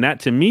what's up. And that,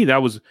 to me,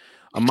 that was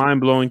a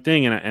mind-blowing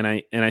thing. And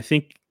I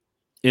think,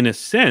 in a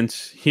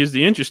sense, here's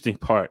the interesting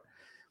part,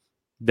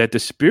 that the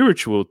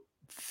spiritual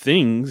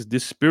things,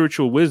 this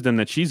spiritual wisdom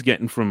that she's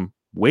getting from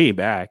way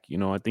back, you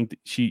know, I think that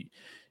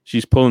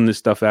she's pulling this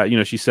stuff out. You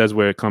know, she says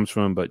where it comes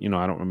from, but, you know,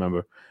 I don't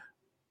remember.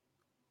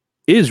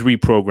 Is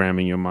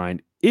reprogramming your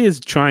mind,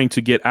 is trying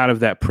to get out of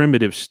that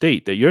primitive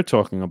state that you're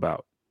talking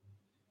about.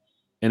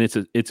 And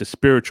it's a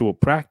spiritual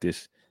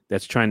practice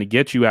that's trying to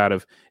get you out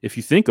of, if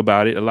you think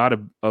about it, a lot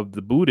of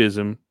the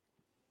Buddhism,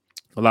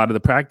 a lot of the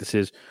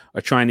practices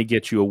are trying to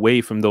get you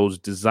away from those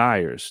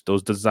desires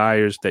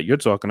that you're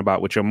talking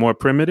about, which are more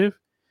primitive.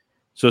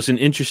 So it's an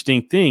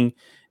interesting thing.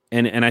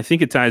 And I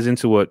think it ties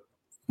into what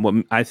what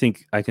I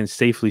think I can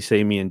safely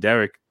say me and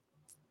Derek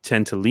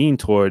tend to lean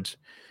towards,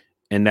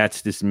 and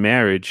that's this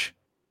marriage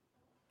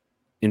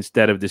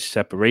instead of this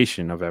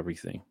separation of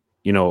everything,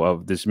 you know,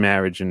 of this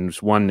marriage and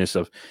this oneness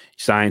of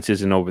science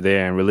isn't over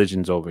there and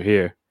religion's over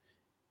here.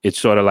 It's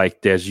sort of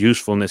like there's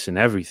usefulness in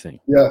everything.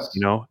 Yes.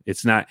 You know,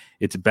 it's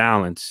it's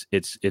balance.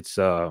 It's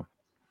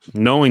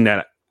knowing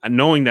that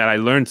I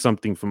learned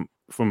something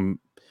from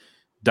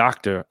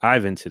Dr.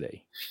 Ivan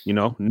today, you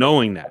know,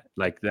 knowing that,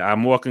 like,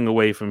 I'm walking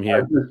away from here.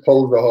 I just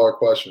posed a hard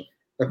question.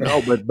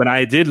 No, but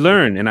I did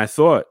learn, and I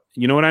thought,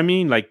 you know what I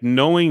mean? Like,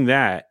 knowing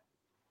that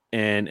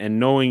and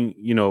knowing,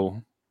 you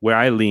know, where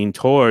I lean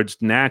towards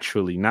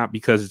naturally, not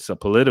because it's a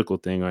political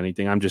thing or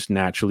anything. I'm just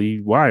naturally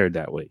wired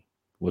that way.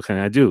 What can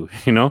I do?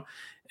 You know,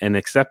 and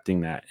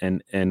accepting that.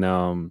 And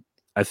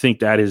I think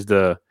that is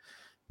the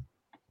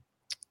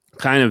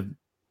kind of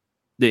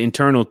the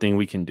internal thing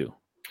we can do.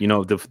 You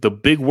know, the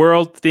big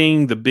world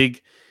thing,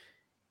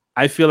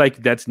 I feel like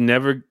that's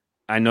never,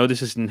 I know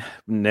this is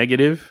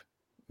negative,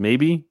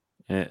 maybe,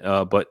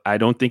 but I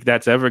don't think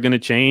that's ever going to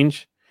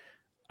change.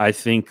 I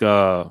think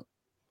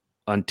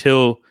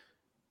until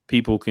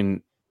people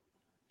can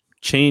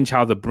change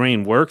how the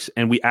brain works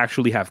and we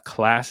actually have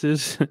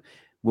classes,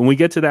 when we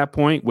get to that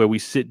point where we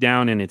sit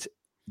down and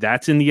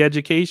that's in the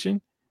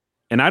education,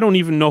 and I don't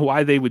even know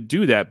why they would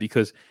do that,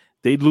 because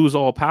they'd lose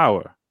all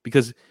power.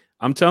 Because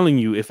I'm telling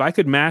you, if I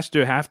could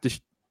master half the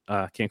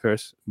can't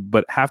curse,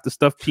 but half the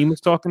stuff Team was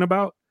talking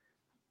about,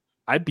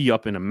 I'd be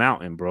up in a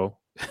mountain, bro.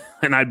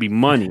 And I'd be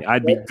money.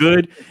 I'd be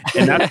good.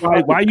 And that's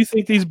why you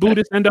think these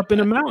Buddhists end up in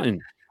a mountain?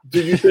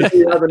 Do you think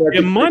we have an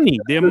They're money.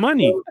 They're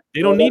money.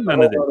 They don't need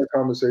none of this.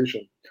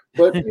 Conversation.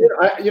 But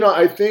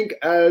I think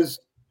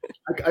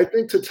I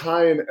think to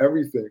tie in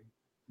everything,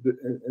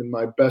 in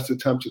my best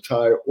attempt to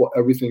tie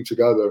everything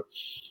together,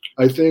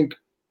 I think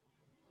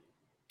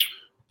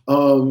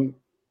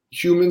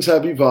humans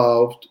have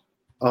evolved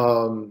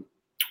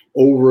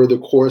over the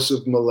course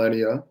of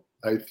millennia.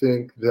 I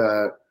think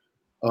that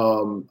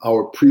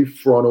our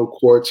prefrontal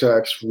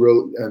cortex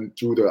really, and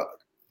through the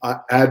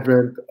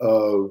advent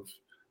of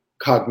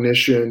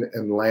cognition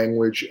and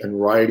language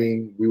and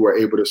writing, we were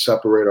able to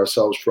separate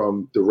ourselves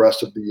from the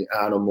rest of the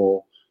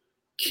animal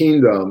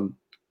kingdom.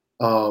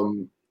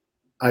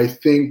 I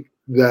think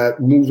that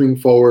moving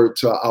forward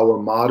to our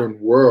modern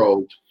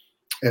world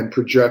and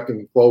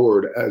projecting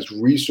forward as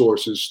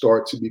resources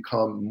start to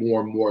become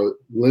more and more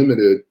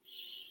limited,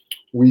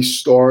 we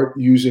start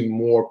using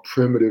more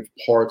primitive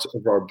parts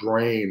of our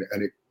brain,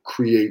 and it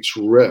creates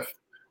rift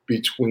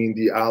between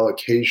the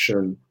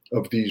allocation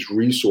of these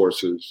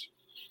resources.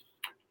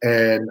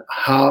 And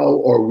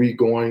how are we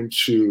going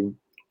to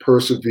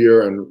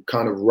persevere and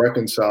kind of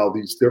reconcile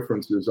these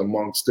differences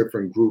amongst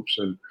different groups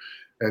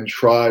and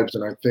tribes?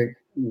 And I think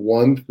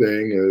one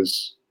thing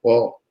is,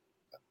 well,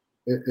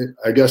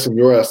 I guess in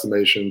your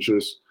estimation,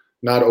 just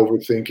not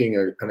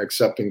overthinking and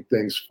accepting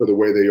things for the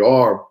way they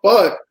are.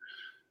 But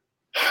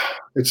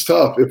it's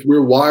tough. If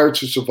we're wired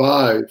to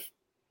survive,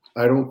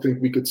 I don't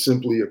think we could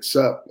simply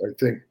accept. I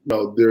think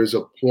there's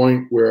a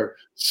point where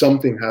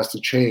something has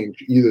to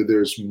change. Either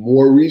there's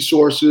more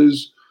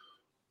resources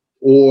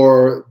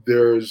or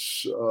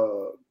there's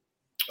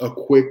a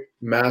quick,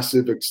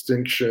 massive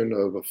extinction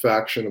of a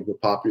faction of the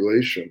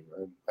population.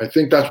 And I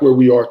think that's where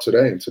we are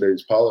today in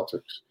today's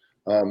politics.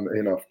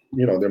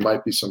 There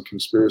might be some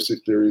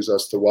conspiracy theories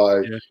as to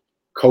why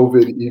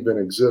COVID even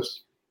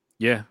exists.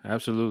 Yeah,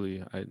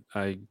 absolutely.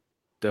 I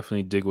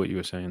definitely dig what you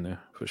were saying there,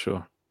 for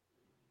sure.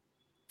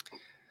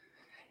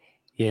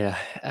 Yeah.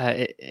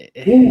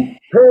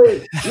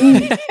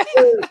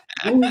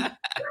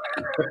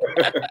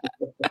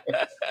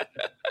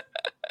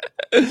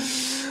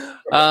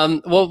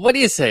 Well, what do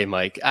you say,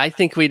 Mike? I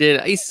think we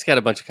did. Isa's got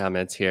a bunch of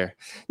comments here.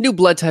 New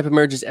blood type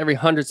emerges every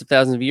hundreds of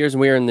thousands of years, and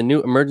we are in the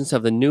new emergence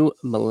of the new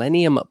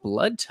millennium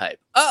blood type.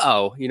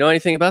 Uh-oh. You know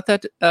anything about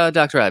that,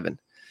 Dr. Ivan?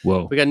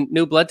 Whoa. We got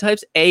new blood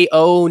types,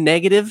 AO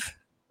negative,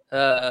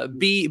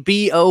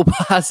 BO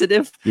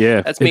positive.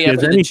 Yeah. That's me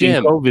after the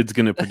gym. COVID's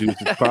going to produce,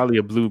 it's probably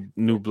a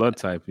new blood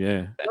type.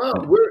 Yeah.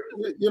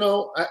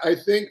 I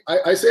think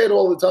I say it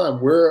all the time.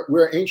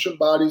 We're ancient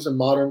bodies in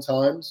modern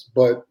times,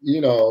 but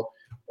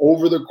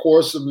over the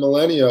course of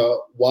millennia,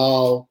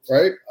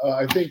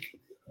 I think,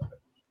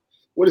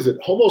 what is it?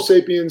 Homo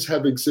sapiens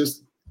have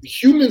existed.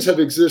 Humans have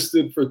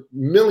existed for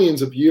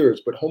millions of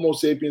years, but Homo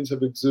sapiens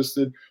have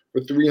existed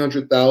for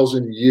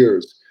 300,000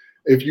 years.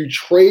 If you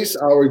trace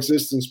our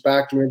existence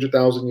back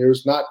 300,000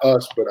 years, not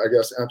us, but I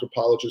guess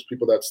anthropologists,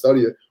 people that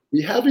study it,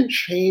 we haven't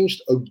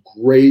changed a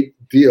great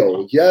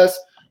deal. Yes,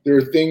 there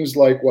are things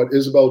like what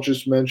Isabel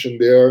just mentioned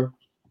there,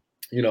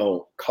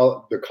 the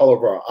color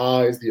of our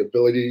eyes, the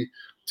ability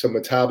to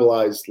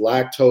metabolize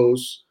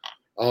lactose,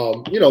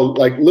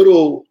 like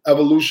little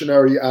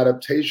evolutionary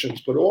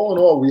adaptations. But all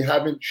in all, we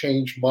haven't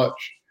changed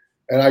much.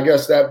 And I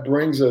guess that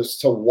brings us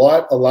to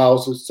what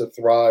allows us to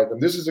thrive. And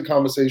this is a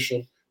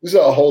conversation. This is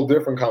a whole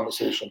different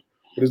conversation.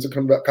 But it's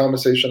a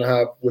conversation I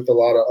have with a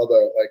lot of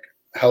other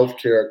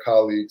healthcare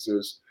colleagues,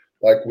 is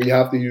we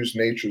have to use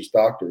nature's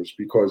doctors,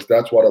 because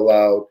that's what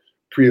allowed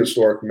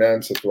prehistoric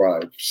man to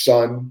thrive.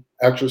 Sun,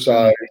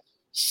 exercise,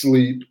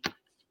 sleep,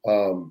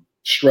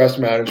 stress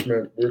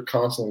management. We're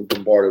constantly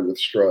bombarded with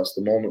stress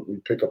the moment we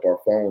pick up our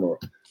phone or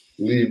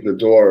leave the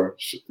door,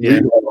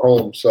 leave our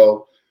home.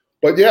 So,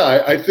 but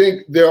yeah, I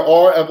think there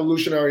are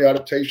evolutionary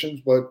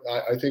adaptations, but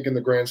I think in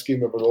the grand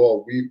scheme of it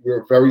all,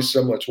 we're very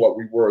similar to what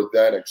we were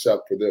then,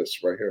 except for this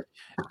right here.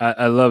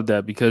 I love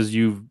that because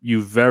you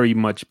very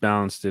much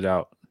balanced it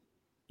out,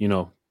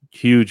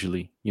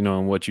 hugely,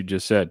 in what you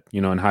just said,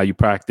 and how you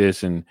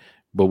practice,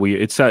 but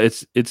it's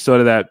sort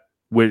of that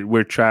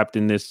we're trapped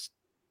in this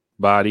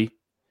body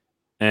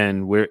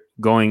and we're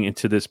going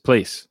into this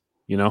place,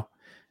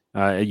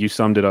 you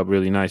summed it up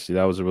really nicely.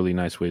 That was a really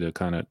nice way to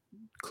kind of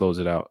close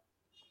it out.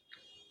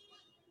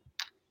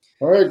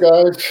 All right,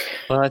 guys.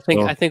 Well, I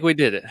think we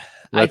did it.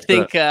 I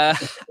think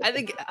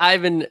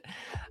Ivan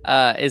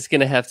is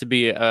going to have to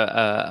be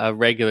a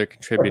regular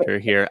contributor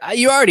here.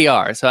 You already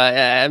are, so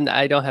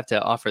I don't have to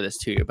offer this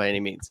to you by any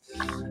means.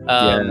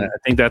 I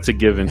think that's a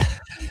given.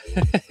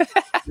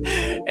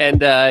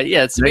 And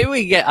so maybe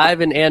we get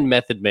Ivan and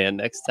Method Man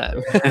next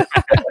time.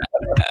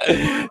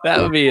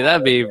 that'd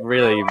be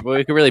really,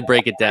 we could really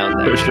break it down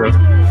there. For sure.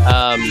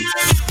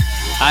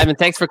 Ivan,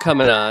 thanks for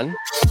coming on.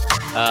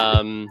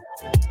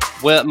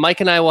 Well, Mike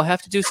and I will have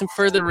to do some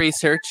further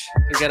research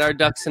and get our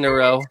ducks in a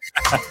row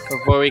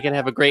before we can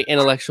have a great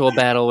intellectual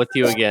battle with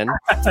you again.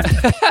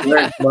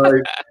 Thanks,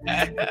 Mike.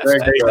 Thank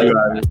you,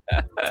 Ivan.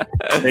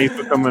 Thanks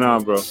for coming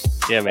on, bro.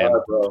 Yeah, man. All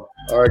right, bro.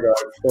 All right, guys.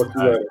 Talk to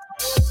you later.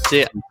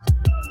 See ya.